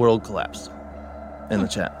like the world collapsed in the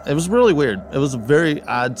chat. It was really weird. It was a very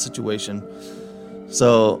odd situation.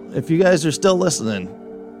 So if you guys are still listening,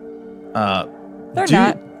 they're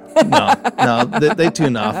not. No, they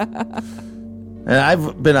tune off. And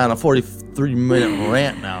I've been on a 43-minute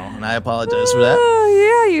rant now, and I apologize for that.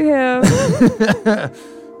 Oh, yeah, you have.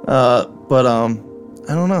 But I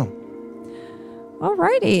don't know.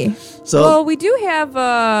 Alrighty. So, well, we do have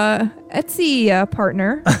a Etsy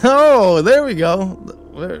partner. Oh, there we go.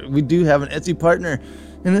 We do have an Etsy partner,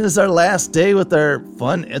 and it is our last day with our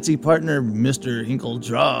fun Etsy partner, Mr. Hinkle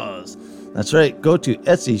Draws. That's right. Go to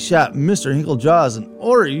Etsy shop Mr. Hinkle Draws and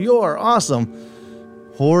order your awesome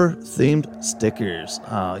horror-themed stickers.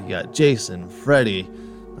 You got Jason, Freddy.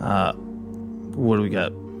 What do we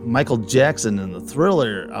got? Michael Jackson in the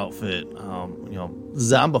Thriller outfit.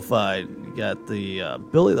 Zombified. You got the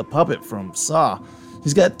Billy the Puppet from Saw.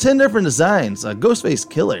 He's got 10 different designs. Ghostface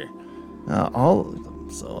Killer. All of them.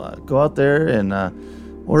 So go out there and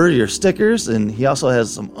order your stickers. And he also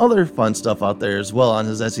has some other fun stuff out there as well on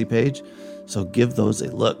his Etsy page. So give those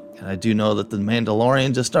a look. And I do know that the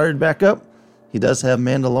Mandalorian just started back up. He does have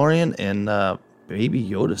Mandalorian and Baby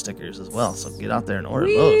Yoda stickers as well. So get out there and order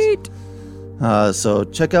those. So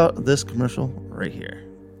check out this commercial right here.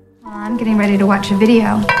 I'm getting ready to watch a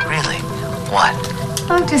video. Really? What?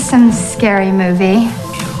 Oh, just some scary movie.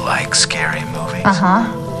 You like scary movies?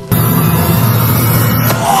 Uh-huh.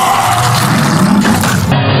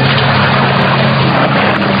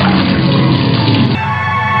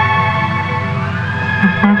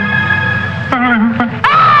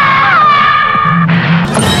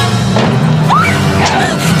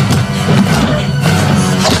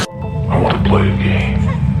 I want to play a game.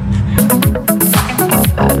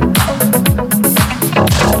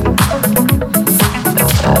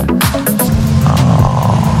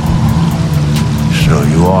 So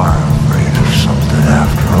you are afraid of something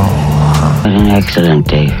after all, huh? What an excellent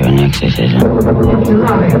day for an exorcism. It's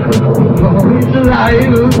alive. Oh, it's alive.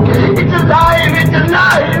 It's alive. It's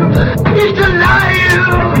alive. It's alive.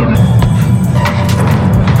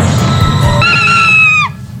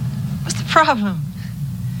 What's the problem?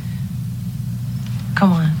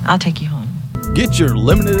 Come on, I'll take you home. Get your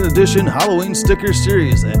limited edition Halloween sticker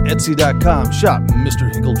series at Etsy.com. Shop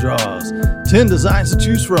Mr. Hinkle Draws. 10 designs to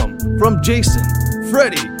choose from Jason,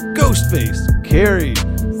 Freddy, Ghostface, Carrie,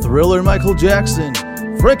 Thriller Michael Jackson,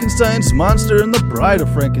 Frankenstein's Monster and the Bride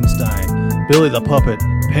of Frankenstein, Billy the Puppet,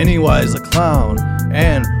 Pennywise the Clown,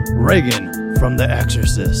 and Reagan from The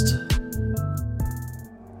Exorcist.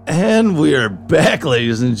 And we are back,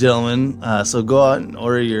 ladies and gentlemen. So go out and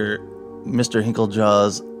order your Mr. Hinkle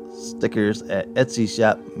Draws stickers at Etsy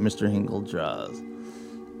shop Mr. Hinkle Draws.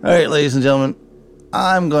 All right, ladies and gentlemen,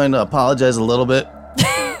 I'm going to apologize a little bit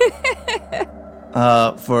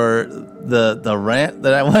for the rant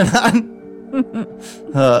that I went on.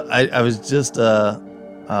 I was just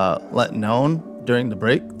let known during the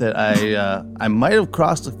break that I might have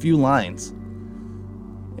crossed a few lines,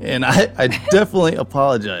 and I definitely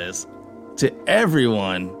apologize to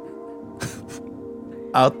everyone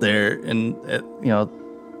out there and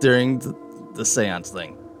during the seance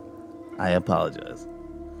thing. I apologize.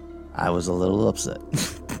 I was a little upset.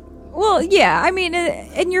 Well, yeah, I mean,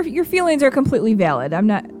 and your feelings are completely valid. I'm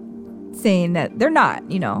not saying that they're not,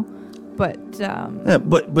 but yeah,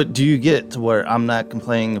 but do you get to where I'm not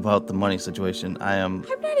complaining about the money situation? I'm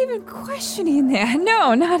not even questioning that.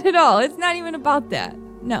 No, not at all. It's not even about that.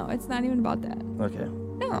 No, it's not even about that. Okay.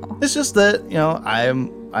 No. It's just that,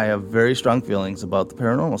 I have very strong feelings about the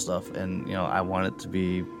paranormal stuff, and I want it to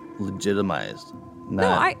be legitimized. No,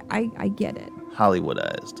 I get it.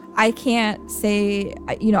 Hollywoodized. I can't say,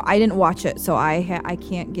 I didn't watch it, so I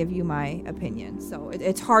can't give you my opinion. So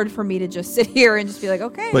it's hard for me to just sit here and just be like,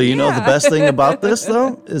 okay. But the best thing about this,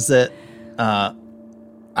 though, is that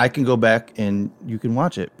I can go back and you can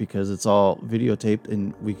watch it because it's all videotaped,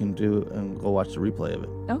 and we can go watch the replay of it.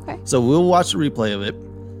 Okay. So we'll watch the replay of it,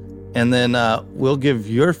 and then we'll give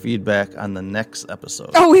your feedback on the next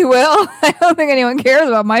episode. Oh, we will? I don't think anyone cares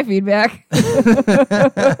about my feedback.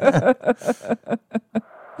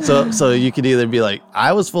 So you could either be like,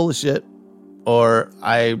 I was full of shit, or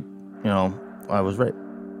I was right.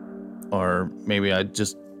 Or maybe I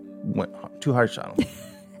just went too harsh on them.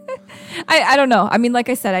 I don't know. I mean, like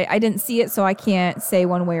I said, I didn't see it, so I can't say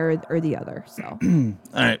one way or the other. So. All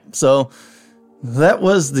right. So that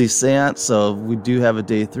was the seance. So we do have a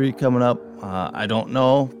day 3 coming up. I don't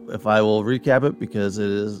know if I will recap it because it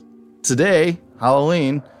is today,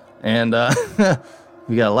 Halloween, and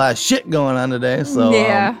we got a lot of shit going on today. So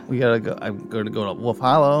yeah. we gotta go. I'm going to go to Wolf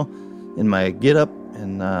Hollow in my get up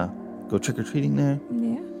and go trick-or-treating there.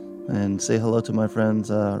 Yeah. And say hello to my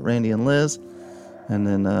friends Randy and Liz. And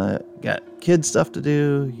then got kid stuff to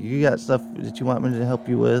do. You got stuff that you want me to help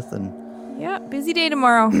you with. And yeah, busy day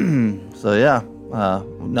tomorrow. So yeah.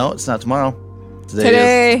 No, it's not tomorrow.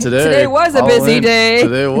 Today was a busy day.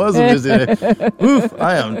 Today was a busy day. Oof,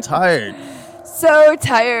 I am tired. So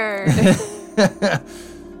tired.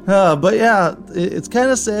 But yeah, it's kind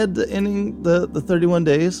of sad ending the 31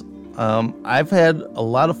 days. I've had a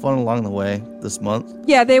lot of fun along the way this month.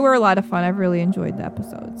 Yeah, they were a lot of fun. I've really enjoyed the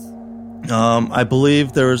episodes. I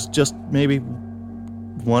believe there was just maybe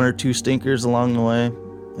 1 or 2 stinkers along the way.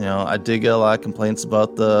 You know, I did get a lot of complaints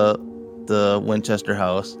about the Winchester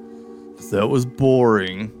house. That was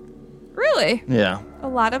boring. Really? Yeah. A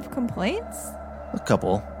lot of complaints? A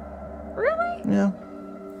couple. Really? Yeah.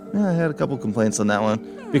 Yeah, I had a couple complaints on that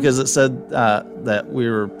one because it said that we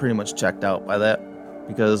were pretty much checked out by that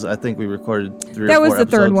because I think we recorded 3 or 4 That was the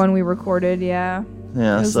episodes. third one we recorded, yeah.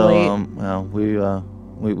 Yeah, so well,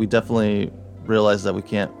 we definitely realized that we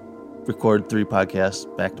can't record 3 podcasts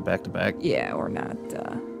back to back to back. Yeah, or not.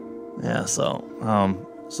 Yeah, so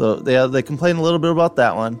they complained a little bit about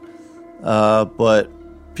that one, but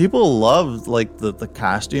people loved like the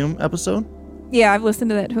costume episode. Yeah, I've listened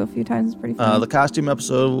to that too a few times. It's pretty fun. The costume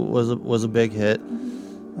episode was a big hit.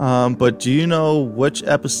 But do you know which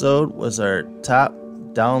episode was our top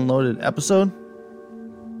downloaded episode?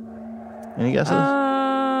 Any guesses?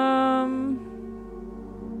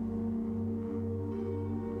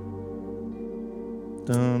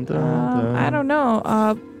 Dun, dun, dun. I don't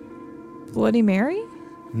know. Bloody Mary?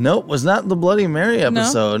 Nope, was not the Bloody Mary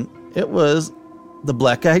episode. No? It was the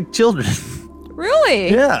Black Eyed Children. Really?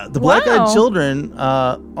 Yeah, the Black Eyed Children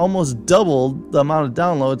almost doubled the amount of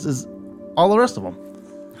downloads as all the rest of them.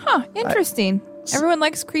 Huh, interesting. Everyone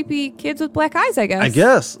likes creepy kids with black eyes, I guess. I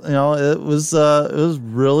guess. You know, it was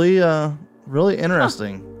really really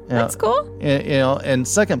interesting. Huh, that's cool. You know, and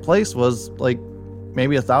second place was like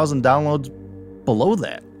maybe 1,000 downloads below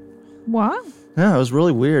that. Wow. Yeah, it was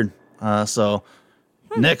really weird. So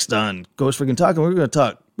next on Ghost Freaking Talking, we're going to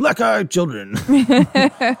talk Black Eyed Children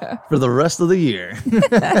for the rest of the year.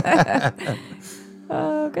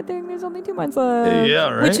 Good thing there's only 2 months left. Yeah,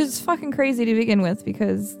 right. Which is fucking crazy to begin with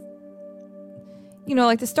because, you know,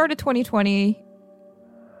 like the start of 2020,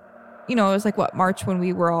 you know, it was like what, March when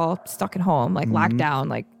we were all stuck at home, like lockdown,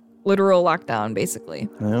 like literal lockdown, basically.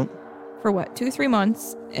 Yep. For what, 2-3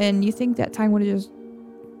 months? And you think that time would have just,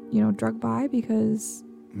 you know, drug by because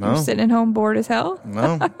you're sitting at home bored as hell?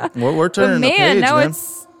 No. We're turning the page, now man.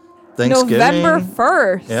 It's Thanksgiving. November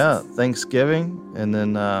 1st. Yeah, Thanksgiving. And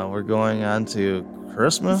then we're going on to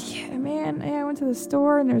Christmas. Yeah, man. Yeah, I went to the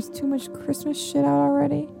store and there's too much Christmas shit out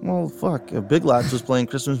already. Well, fuck. Big Lots was playing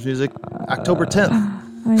Christmas music October 10th.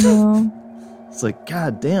 I know. It's like,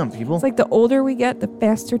 god damn, people. It's like the older we get, the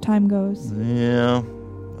faster time goes. Yeah.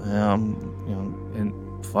 You know,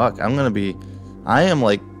 and fuck, I am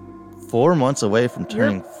like 4 months away from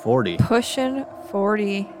turning 40. Pushing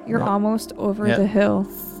 40. You're almost over the hill.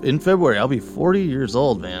 In February, I'll be 40 years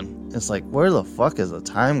old, man. It's like, where the fuck is the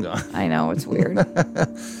time gone? I know, it's weird.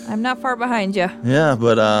 I'm not far behind you. Yeah,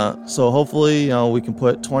 but so hopefully, you know, we can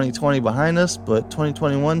put 2020 behind us, but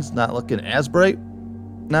 2021's not looking as bright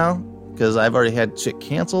now because I've already had shit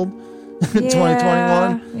canceled in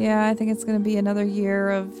 2021. Yeah, I think it's going to be another year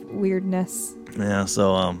of weirdness. Yeah,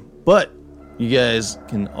 so, but you guys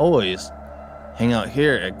can always hang out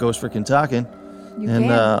here at Ghost Freaking Talking. You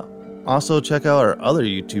can. Also check out our other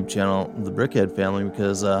YouTube channel, The Brickhead Family,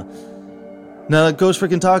 because now that Ghost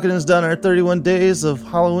Freaking Talking has done our 31 days of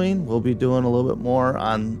Halloween, we'll be doing a little bit more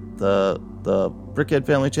on the Brickhead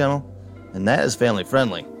Family channel, and that is family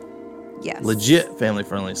friendly. Yes. Legit family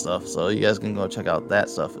friendly stuff, so you guys can go check out that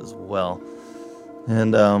stuff as well.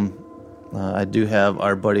 And I do have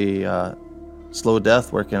our buddy Slow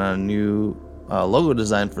Death working on a new logo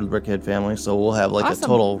design for the Brickhead Family, so we'll have like a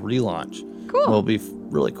total relaunch. Cool. It'll be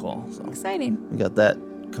really cool. So exciting. We got that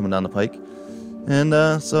coming down the pike. And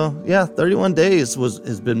so, yeah, 31 days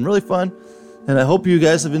has been really fun. And I hope you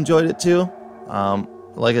guys have enjoyed it too.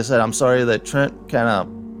 Like I said, I'm sorry that Trent kind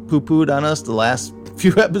of poo-pooed on us the last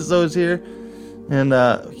few episodes here. And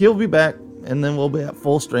he'll be back. And then we'll be at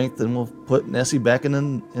full strength. And we'll put Nessie back in the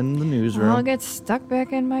newsroom. I'll get stuck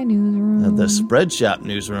back in my newsroom. The Spread Shop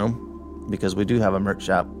newsroom. Because we do have a merch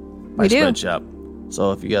shop by Spread Shop.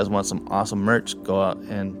 So if you guys want some awesome merch, go out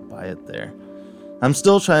and buy it there. I'm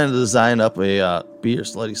still trying to design up a Be Your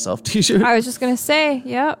Slutty Self t-shirt. I was just going to say,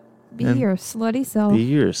 yep. Be your slutty self. Be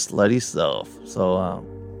your slutty self. So I'm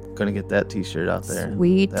going to get that t-shirt out there.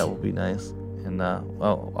 Sweet. That will be nice. And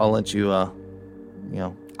well, I'll let you, you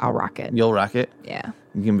know. I'll rock it. You'll rock it? Yeah.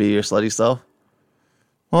 You can be your slutty self?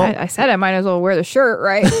 Well, I said I might as well wear the shirt,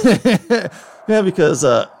 right? yeah, because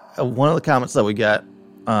one of the comments that we got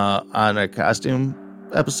on our costume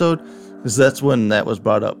episode is that's when that was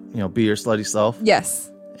brought up, be your slutty self. Yes.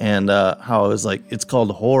 And how it was like, it's called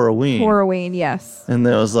Horrorween. Horrorween, yes. And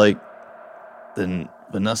then it was like, then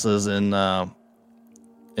Vanessa's in the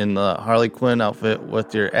Harley Quinn outfit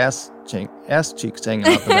with your ass cheeks hanging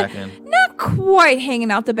out the back end. Not quite hanging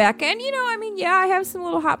out the back end. Yeah, I have some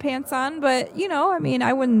little hot pants on, but,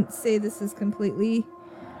 I wouldn't say this is completely,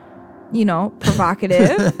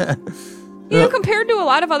 provocative. Compared to a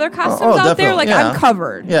lot of other costumes out there, like, I'm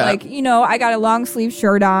covered. Yeah. Like, I got a long sleeve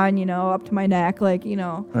shirt on, up to my neck, like,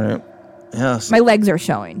 Right. Yeah. My legs are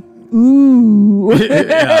showing. Ooh.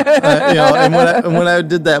 Yeah. And when I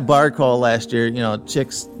did that bar call last year,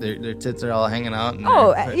 chicks, their tits are all hanging out.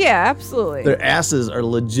 And yeah, absolutely. Their asses are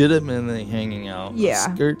legitimately hanging out.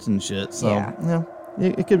 Yeah. Skirts and shit. So,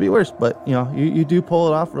 it could be worse, but, you do pull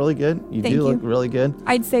it off really good. You Thank do you. look really good.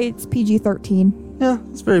 I'd say it's PG-13. Yeah,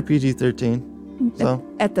 it's very PG-13. So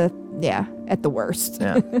at the worst.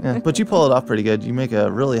 yeah. But you pull it off pretty good. You make a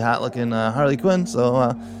really hot-looking Harley Quinn,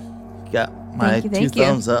 so you got my two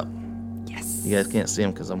thumbs up. Yes. You guys can't see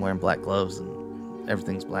them because I'm wearing black gloves and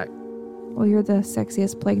everything's black. Well, you're the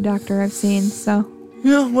sexiest plague doctor I've seen, so.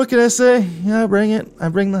 Yeah, what can I say? Yeah, I bring it. I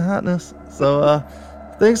bring the hotness. So,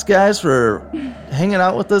 thanks, guys, for hanging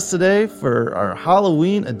out with us today for our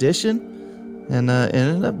Halloween edition. And it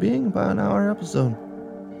ended up being about an hour episode.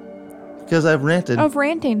 Because I've ranted. Of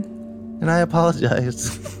ranting. And I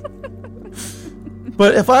apologize.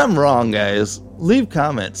 But if I'm wrong, guys, leave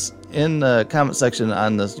comments in the comment section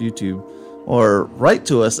on this YouTube. Or write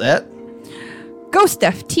to us at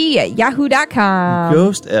ghostft@yahoo.com.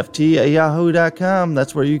 ghostft@yahoo.com.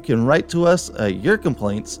 That's where you can write to us your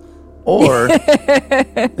complaints. Or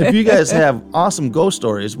if you guys have awesome ghost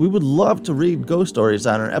stories, we would love to read ghost stories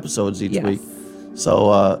on our episodes each week.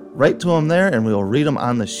 So write to them there, and we'll read them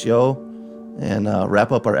on the show and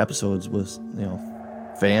wrap up our episodes with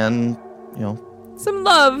fan, some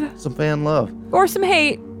love, some fan love, or some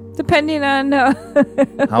hate, depending on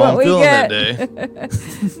how I'm feeling that day.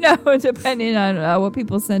 No, depending on what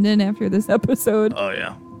people send in after this episode. Oh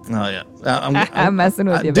yeah. I'm messing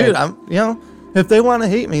with you, dude. If they want to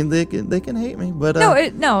hate me, they can hate me. But I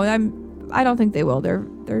don't think they will. They're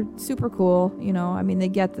super cool. They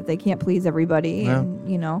get that they can't please everybody, and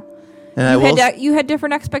And you had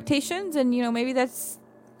different expectations, and maybe that's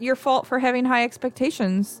your fault for having high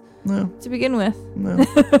expectations to begin with. No.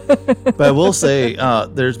 But I will say,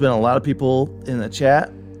 there's been a lot of people in the chat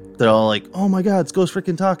that are all like, "Oh my God, it's Ghost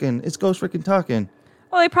Freaking Talking! It's Ghost Freaking Talking!"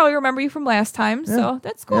 Well, they probably remember you from last time, so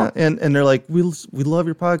that's cool. Yeah, and they're like, we love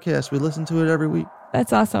your podcast. We listen to it every week.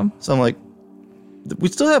 That's awesome. So I'm like, we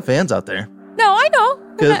still have fans out there. No, I know.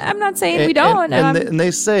 I'm not saying we don't. And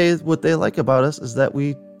they say what they like about us is that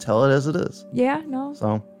we tell it as it is. Yeah, no.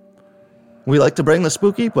 So we like to bring the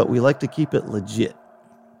spooky, but we like to keep it legit.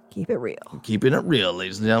 Keep it real. Keeping it real,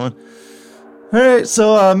 ladies and gentlemen. All right,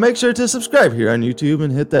 so make sure to subscribe here on YouTube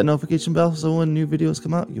and hit that notification bell so when new videos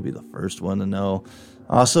come out, you'll be the first one to know.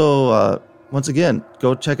 Also, once again,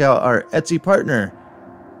 go check out our Etsy partner,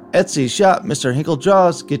 Etsy shop, Mr. Hinkle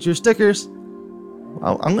Draws. Get your stickers.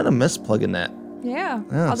 I'm going to miss plugging that. Yeah,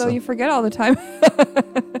 although you forget all the time.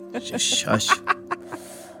 Shush. All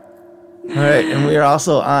right, and we are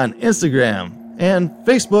also on Instagram and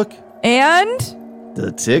Facebook. And?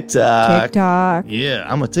 The TikTok. TikTok. Yeah,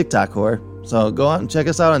 I'm a TikTok whore. So go out and check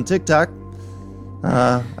us out on TikTok.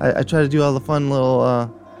 I try to do all the fun little,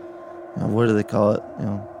 what do they call it?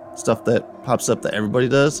 Stuff that pops up that everybody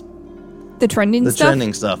does. The trending stuff? The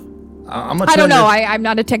trending stuff. I don't know. I'm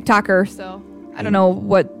not a TikToker, so I don't know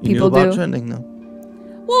what people do. You knew about do. Trending, though.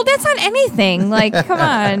 Well, that's on anything. Like, come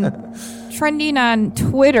on. Trending on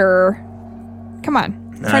Twitter. Come on.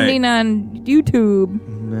 All trending on YouTube.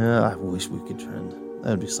 Yeah, I wish we could trend.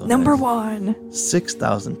 That would be so Number nice. 1.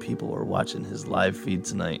 6,000 people were watching his live feed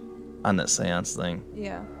tonight on that seance thing.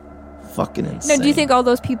 Yeah. Fucking insane. Now, do you think all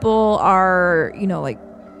those people are, like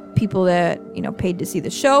people that, paid to see the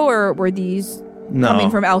show, or were these coming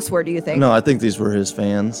from elsewhere, do you think? No, I think these were his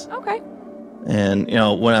fans. Okay. And,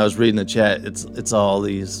 when I was reading the chat, it's all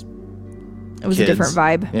these It was kids. a different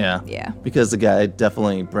vibe. Yeah. Yeah. Because the guy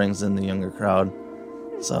definitely brings in the younger crowd.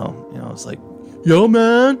 So, it's like, yo,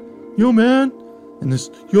 man. And this,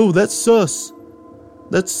 yo, that's sus.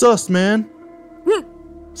 That's sus, man.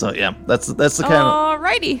 So, yeah, that's the kind of...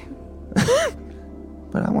 Alrighty.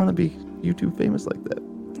 But I want to be YouTube famous like that.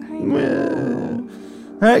 I know.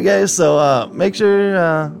 All right, guys. So make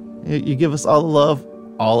sure you give us all the love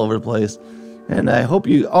all over the place. And I hope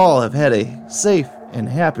you all have had a safe and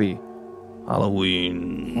happy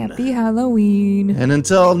Halloween. Happy Halloween. And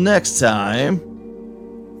until next time,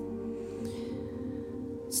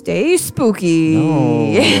 stay spooky.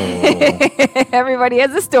 No. Everybody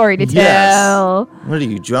has a story to yes. tell. What are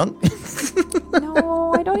you, drunk?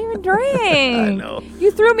 No, I don't even drink. I know.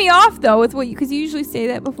 You threw me off though with what because you usually say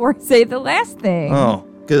that before I say the last thing. Oh,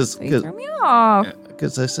 because you threw me off.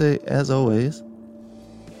 Because I say, as always,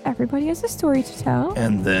 everybody has a story to tell.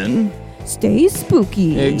 And then stay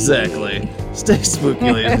spooky. Exactly. Stay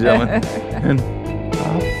spooky, ladies and gentlemen. And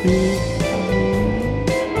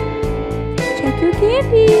check your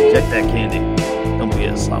candy. Check that candy. Don't be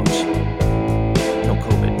a slouch.